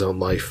taking his own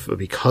life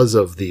because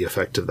of the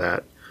effect of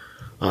that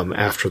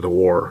after the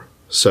war.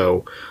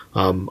 So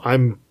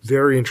I'm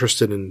very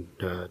interested in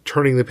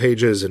turning the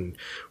pages and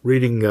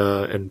reading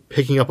and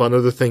picking up on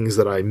other things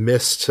that I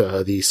missed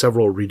the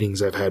several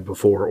readings I've had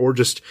before, or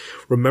just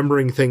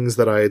remembering things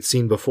that I had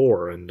seen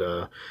before and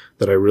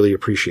that I really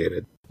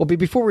appreciated. Well,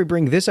 before we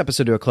bring this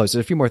episode to a close,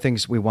 there's a few more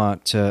things we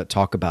want to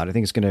talk about. I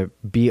think it's going to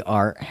be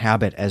our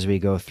habit as we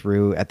go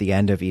through at the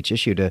end of each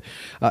issue to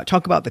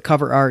talk about the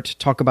cover art,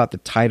 talk about the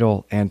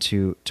title, and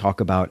to talk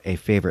about a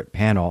favorite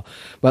panel.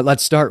 But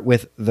let's start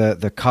with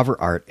the cover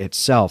art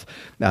itself,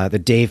 the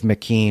Dave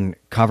McKean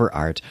cover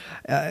art.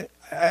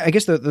 I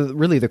guess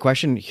the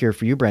question here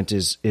for you, Brent,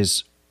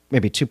 is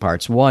maybe two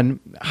parts. One,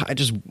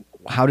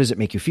 how does it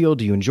make you feel?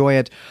 Do you enjoy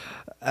it?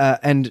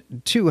 And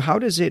two, how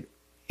does it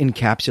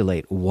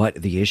encapsulate what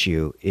the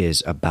issue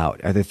is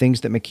about? Are there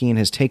things that McKean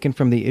has taken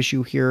from the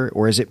issue here,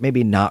 or is it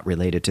maybe not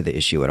related to the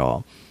issue at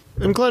all?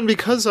 And Glenn,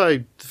 because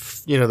the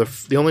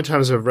only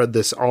times I've read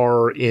this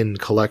are in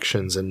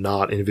collections and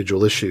not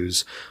individual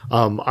issues,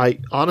 I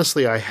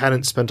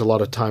hadn't spent a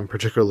lot of time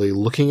particularly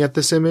looking at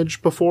this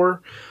image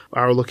before,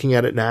 or looking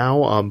at it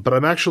now, but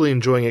I'm actually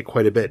enjoying it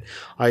quite a bit.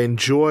 I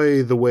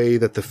enjoy the way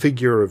that the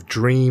figure of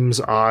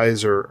Dream's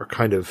eyes are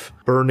kind of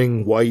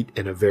burning white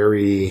in a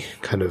very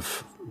kind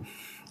of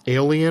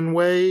alien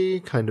way,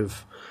 kind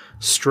of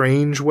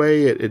strange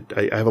way.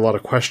 I have a lot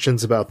of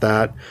questions about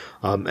that.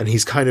 And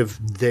he's kind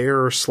of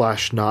there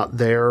 / not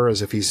there,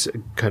 as if he's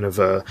kind of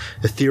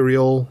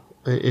ethereal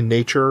in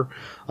nature.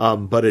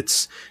 But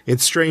it's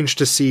strange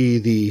to see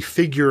the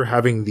figure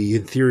having the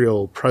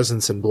ethereal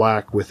presence in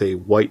black with a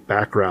white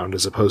background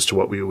as opposed to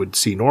what we would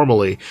see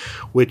normally,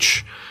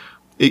 which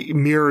it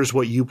mirrors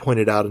what you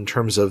pointed out in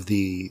terms of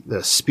the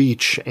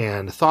speech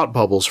and thought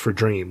bubbles for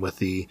Dream with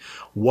the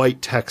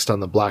white text on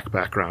the black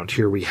background.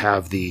 Here we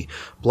have the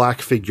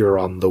black figure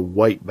on the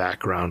white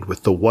background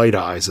with the white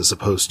eyes as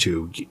opposed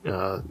to,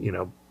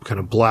 kind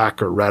of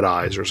black or red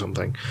eyes or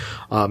something.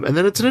 And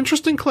then it's an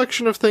interesting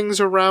collection of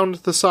things around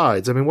the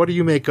sides. I mean, what do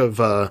you make of,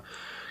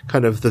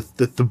 kind of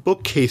the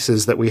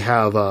bookcases that we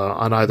have,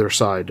 on either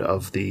side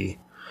of the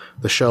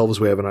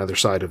shelves we have on either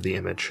side of the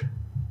image?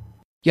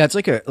 Yeah, it's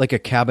like a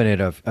cabinet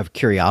of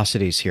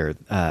curiosities here.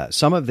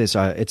 Some of this,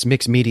 it's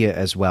mixed media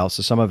as well,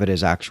 so some of it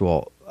is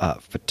actual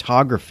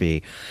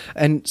photography,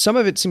 and some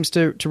of it seems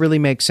to really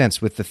make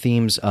sense with the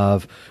themes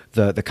of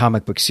the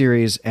comic book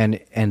series and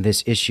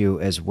this issue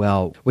as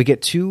well. We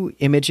get two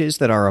images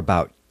that are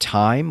about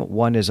time.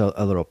 One is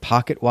a little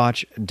pocket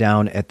watch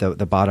down at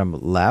the bottom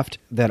left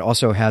that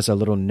also has a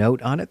little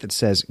note on it that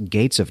says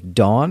Gates of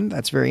Dawn.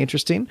 That's very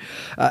interesting.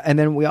 And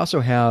then we also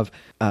have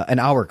an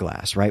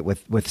hourglass, right,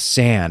 with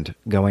sand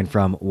going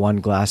from one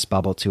glass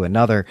bubble to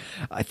another.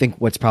 I think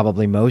what's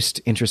probably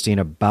most interesting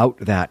about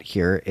that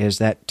here is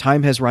that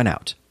time has run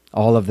out.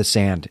 All of the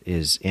sand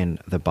is in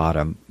the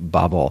bottom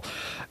bubble.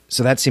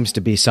 So that seems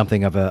to be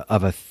something of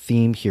a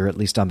theme here, at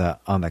least on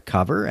the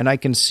cover. And I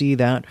can see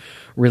that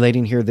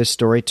relating here. This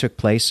story took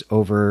place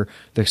over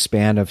the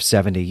span of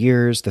 70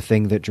 years. The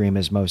thing that Dream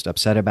is most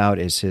upset about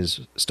is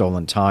his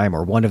stolen time,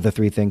 or one of the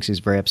three things he's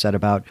very upset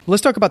about.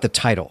 Let's talk about the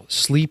title,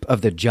 Sleep of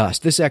the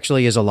Just. This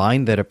actually is a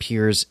line that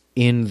appears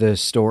in the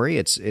story.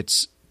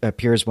 It's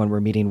appears when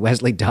we're meeting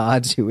Wesley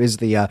Dodds, who is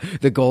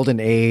the Golden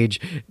Age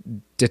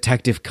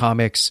Detective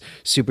Comics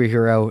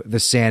superhero,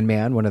 the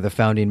Sandman, one of the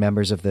founding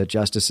members of the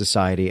Justice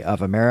Society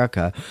of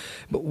America.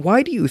 But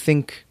why do you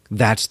think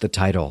that's the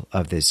title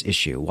of this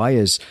issue? Why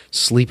is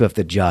Sleep of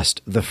the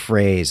Just the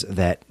phrase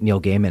that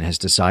Neil Gaiman has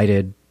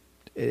decided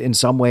in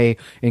some way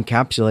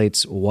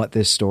encapsulates what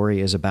this story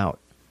is about?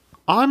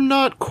 I'm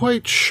not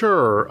quite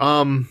sure.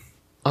 On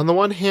the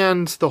one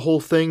hand, the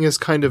whole thing is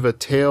kind of a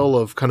tale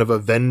of kind of a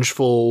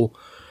vengeful,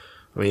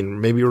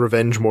 maybe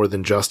revenge more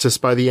than justice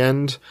by the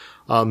end.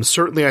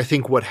 Certainly, I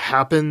think what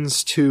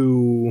happens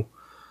to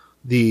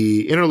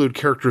the interlude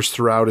characters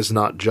throughout is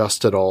not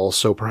just at all.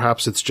 So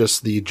perhaps it's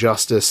just the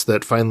justice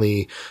that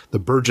finally the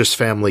Burgess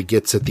family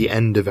gets at the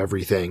end of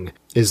everything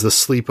is the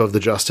sleep of the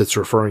just it's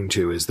referring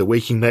to, is the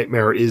waking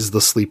nightmare is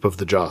the sleep of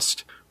the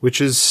just,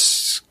 which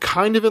is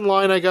kind of in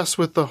line, I guess,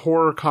 with the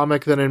horror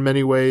comic that in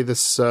many ways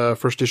this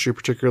first issue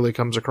particularly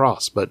comes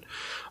across. But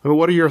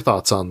what are your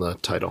thoughts on the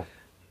title?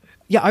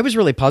 Yeah, I was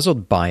really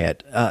puzzled by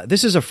it.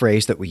 This is a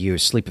phrase that we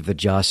use, sleep of the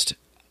just,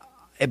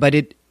 but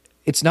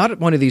it's not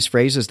one of these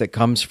phrases that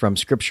comes from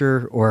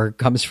scripture or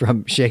comes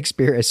from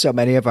Shakespeare, as so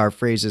many of our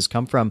phrases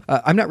come from.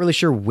 I'm not really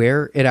sure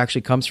where it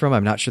actually comes from.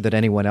 I'm not sure that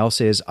anyone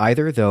else is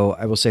either, though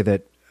I will say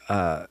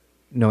that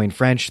knowing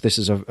French, this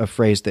is a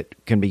phrase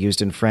that can be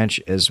used in French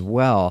as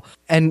well.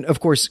 And of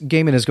course,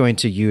 Gaiman is going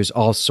to use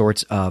all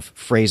sorts of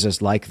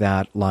phrases like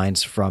that,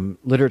 lines from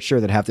literature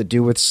that have to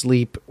do with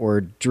sleep or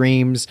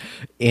dreams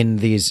in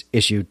these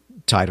issue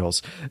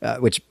titles,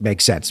 which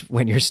makes sense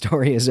when your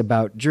story is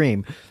about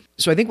dream.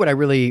 So I think what I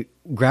really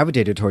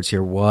gravitated towards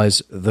here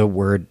was the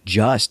word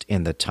just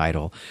in the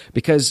title,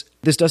 because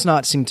this does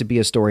not seem to be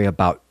a story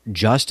about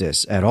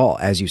justice at all.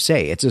 As you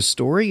say, it's a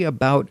story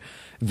about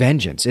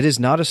vengeance. It is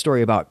not a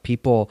story about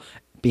people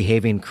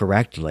behaving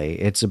correctly.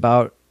 It's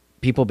about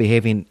people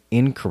behaving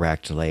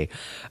incorrectly.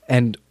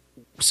 And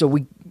so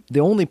the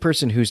only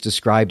person who's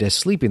described as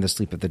sleeping the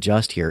sleep of the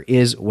just here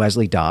is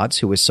Wesley Dodds,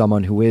 who is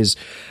someone who is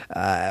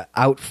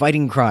out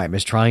fighting crime,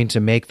 is trying to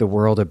make the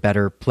world a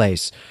better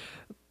place,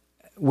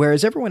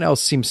 whereas everyone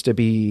else seems to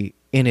be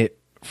in it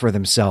for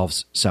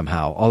themselves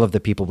somehow, all of the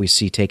people we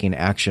see taking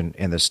action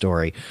in the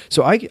story.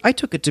 So I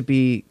took it to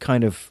be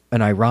kind of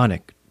an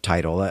ironic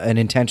title, an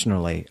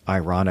intentionally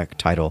ironic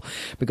title,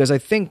 because I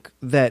think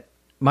that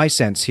my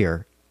sense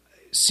here,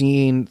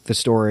 seeing the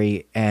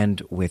story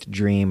end with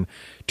Dream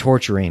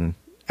torturing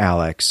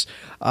Alex,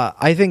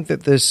 I think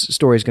that this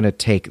story is going to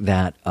take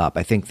that up.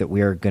 I think that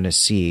we are going to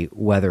see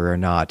whether or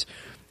not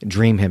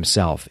Dream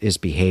himself is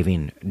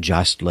behaving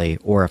justly,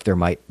 or if there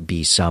might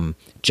be some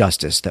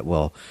justice that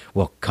will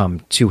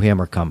come to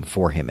him or come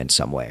for him in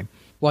some way.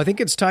 Well, I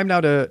think it's time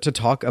now to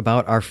talk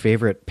about our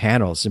favorite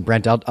panels. And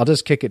Brent, I'll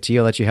just kick it to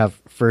you, let you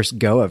have first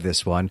go of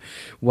this one.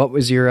 What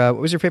was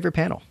your favorite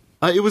panel?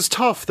 It was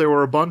tough. There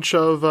were a bunch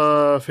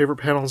of favorite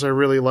panels I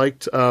really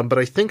liked, but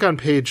I think on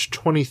page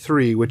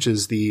 23, which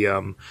is the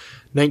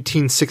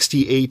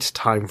 1968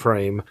 time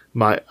frame,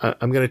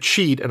 I'm going to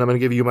cheat and I'm going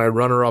to give you my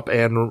runner-up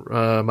and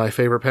my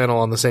favorite panel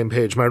on the same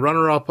page. My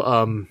runner-up,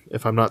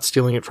 if I'm not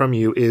stealing it from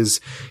you, is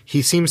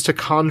he seems to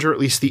conjure at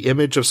least the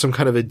image of some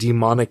kind of a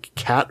demonic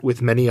cat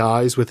with many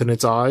eyes within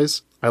its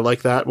eyes. I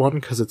like that one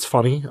because it's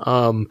funny.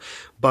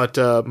 But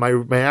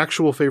my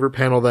actual favorite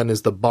panel then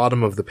is the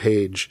bottom of the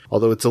page,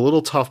 although it's a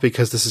little tough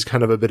because this is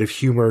kind of a bit of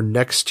humor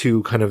next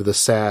to kind of the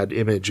sad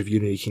image of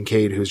Unity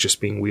Kincaid, who's just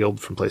being wheeled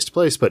from place to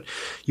place. But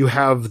you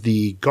have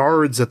the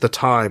guards at the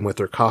time with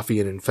their coffee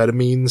and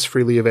amphetamines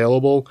freely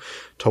available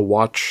to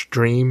watch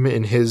Dream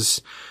in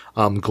his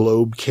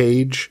globe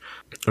cage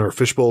or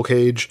fishbowl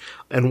cage.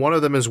 And one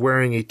of them is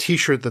wearing a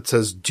t-shirt that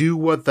says, "Do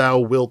what thou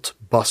wilt,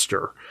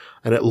 Buster."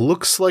 And it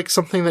looks like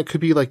something that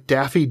could be like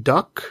Daffy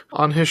Duck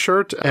on his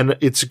shirt. And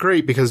it's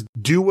great because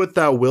 "do what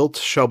thou wilt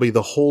shall be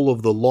the whole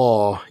of the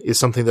law" is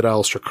something that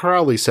Aleister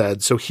Crowley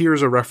said. So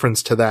here's a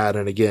reference to that.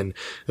 And again,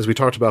 as we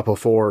talked about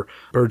before,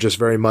 Burgess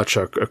very much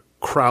a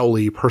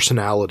Crowley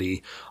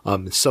personality,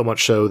 so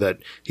much so that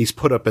he's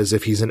put up as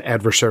if he's an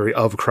adversary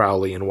of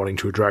Crowley and wanting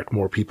to attract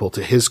more people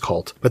to his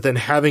cult. But then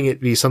having it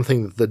be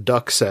something that the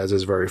Duck says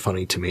is very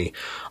funny to me.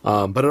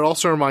 But it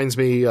also reminds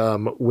me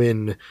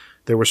when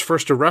there was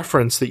first a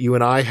reference that you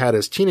and I had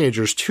as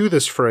teenagers to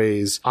this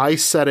phrase. I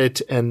said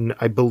it, and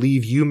I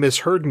believe you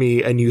misheard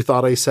me, and you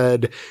thought I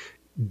said,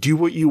 "Do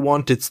what you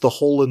want, it's the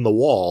hole in the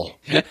wall."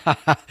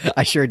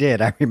 I sure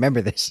did. I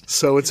remember this.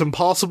 So it's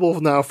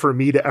impossible now for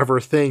me to ever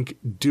think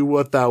 "do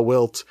what thou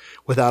wilt"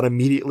 without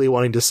immediately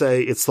wanting to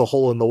say it's the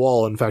hole in the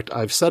wall. In fact,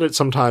 I've said it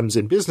sometimes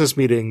in business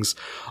meetings,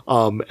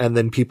 and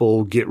then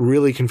people get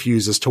really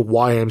confused as to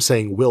why I'm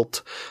saying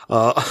wilt.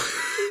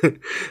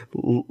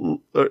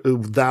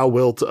 Thou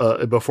wilt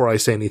before I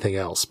say anything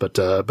else. But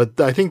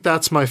I think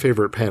that's my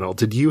favorite panel.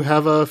 Did you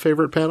have a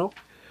favorite panel?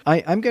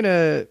 I'm going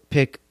to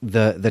pick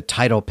the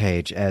title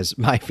page as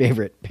my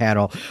favorite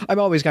panel. I'm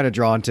always kind of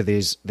drawn to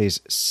these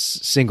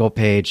single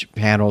page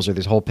panels or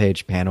these whole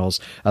page panels.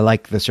 I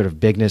like the sort of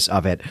bigness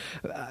of it.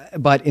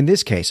 But in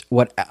this case,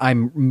 what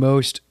I'm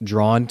most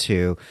drawn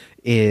to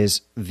is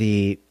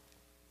the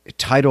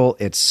title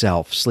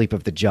itself, Sleep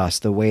of the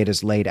Just. The way it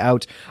is laid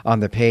out on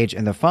the page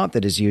and the font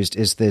that is used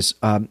is this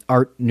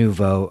Art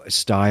Nouveau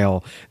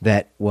style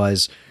that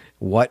was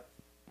what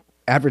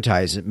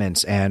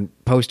advertisements and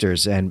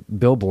posters and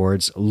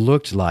billboards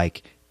looked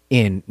like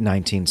in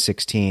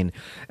 1916,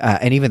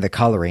 and even the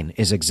coloring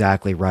is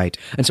exactly right.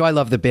 And so I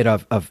love the bit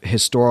of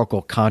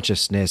historical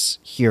consciousness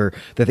here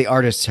that the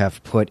artists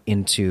have put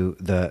into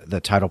the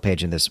title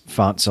page in this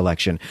font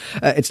selection.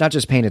 It's not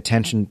just paying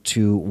attention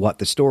to what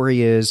the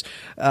story is,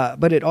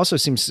 but it also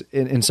seems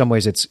in some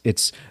ways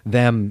it's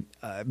them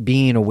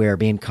being aware,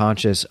 being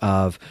conscious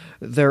of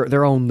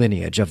their own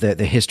lineage, of the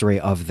history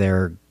of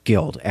their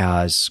guild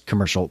as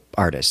commercial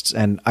artists.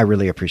 And I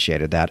really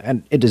appreciated that.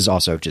 And it is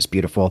also just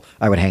beautiful.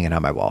 I would hang it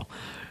on my wall.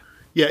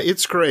 Yeah,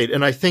 it's great.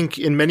 And I think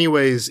in many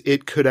ways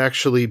it could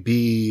actually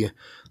be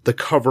the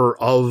cover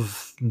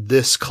of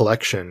this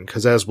collection.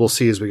 Because as we'll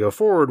see as we go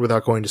forward,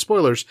 without going to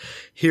spoilers,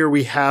 here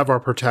we have our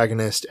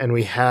protagonist and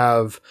we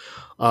have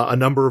a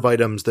number of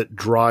items that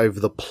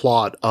drive the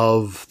plot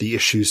of the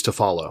issues to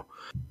follow.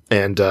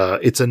 And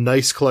it's a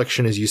nice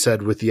collection, as you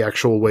said, with the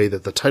actual way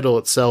that the title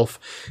itself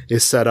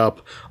is set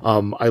up.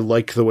 I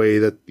like the way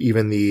that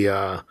even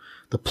the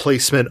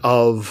placement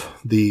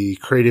of the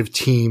creative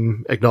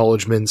team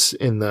acknowledgments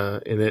in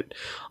it,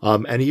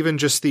 and even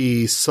just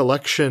the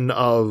selection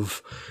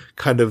of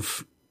kind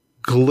of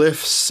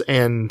glyphs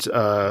and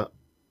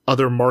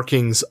other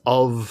markings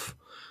of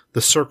the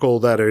circle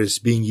that is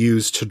being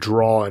used to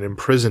draw and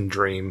imprison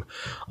Dream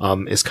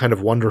is kind of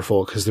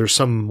wonderful, because there's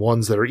some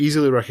ones that are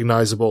easily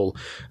recognizable,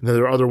 and then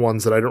there are other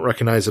ones that I don't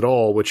recognize at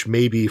all, which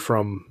may be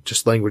from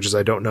just languages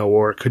I don't know,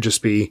 or it could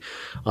just be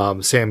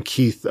Sam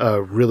Keith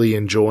really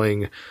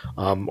enjoying,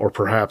 or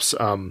perhaps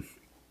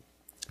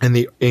in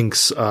the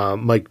inks,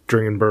 Mike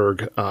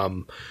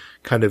Dringenberg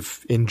kind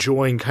of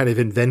enjoying kind of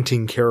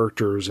inventing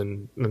characters,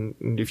 and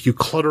if you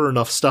clutter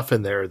enough stuff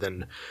in there,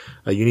 then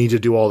you need to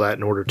do all that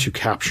in order to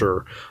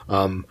capture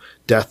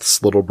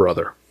Death's little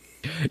brother.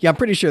 Yeah, I'm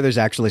pretty sure there's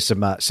actually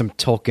some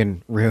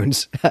Tolkien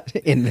runes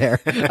in there,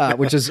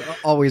 which is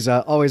always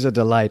a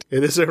delight.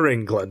 It is a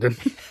ring, Glendon.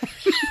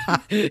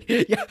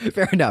 Yeah,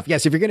 fair enough.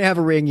 Yes, if you're going to have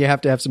a ring, you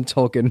have to have some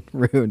Tolkien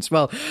runes.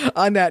 Well,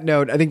 on that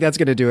note, I think that's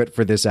going to do it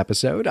for this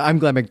episode. I'm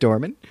Glenn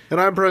McDorman. And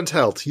I'm Brent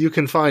Helt. You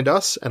can find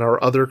us and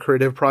our other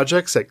creative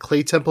projects at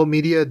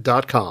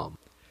claytemplemedia.com.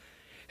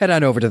 Head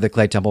on over to the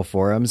Clay Temple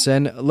forums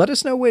and let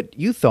us know what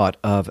you thought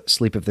of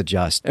Sleep of the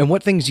Just and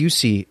what things you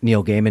see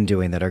Neil Gaiman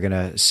doing that are going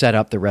to set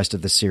up the rest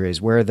of the series.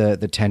 Where are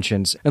the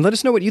tensions? And let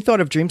us know what you thought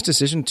of Dream's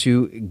decision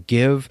to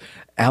give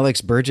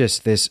Alex Burgess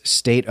this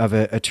state of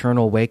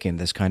eternal waking,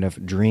 this kind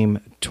of dream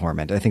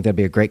torment. I think that'd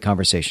be a great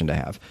conversation to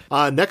have.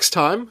 Next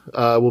time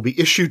will be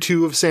issue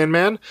 2 of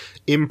Sandman,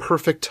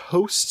 Imperfect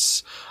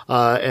Hosts.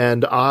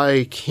 And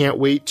I can't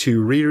wait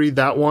to reread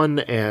that one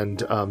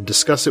and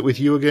discuss it with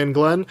you again,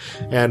 Glenn,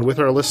 and with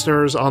our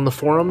listeners on the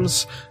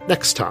forums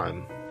next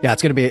time. Yeah,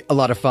 it's going to be a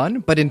lot of fun.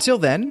 But until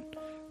then,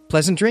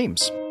 pleasant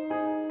dreams.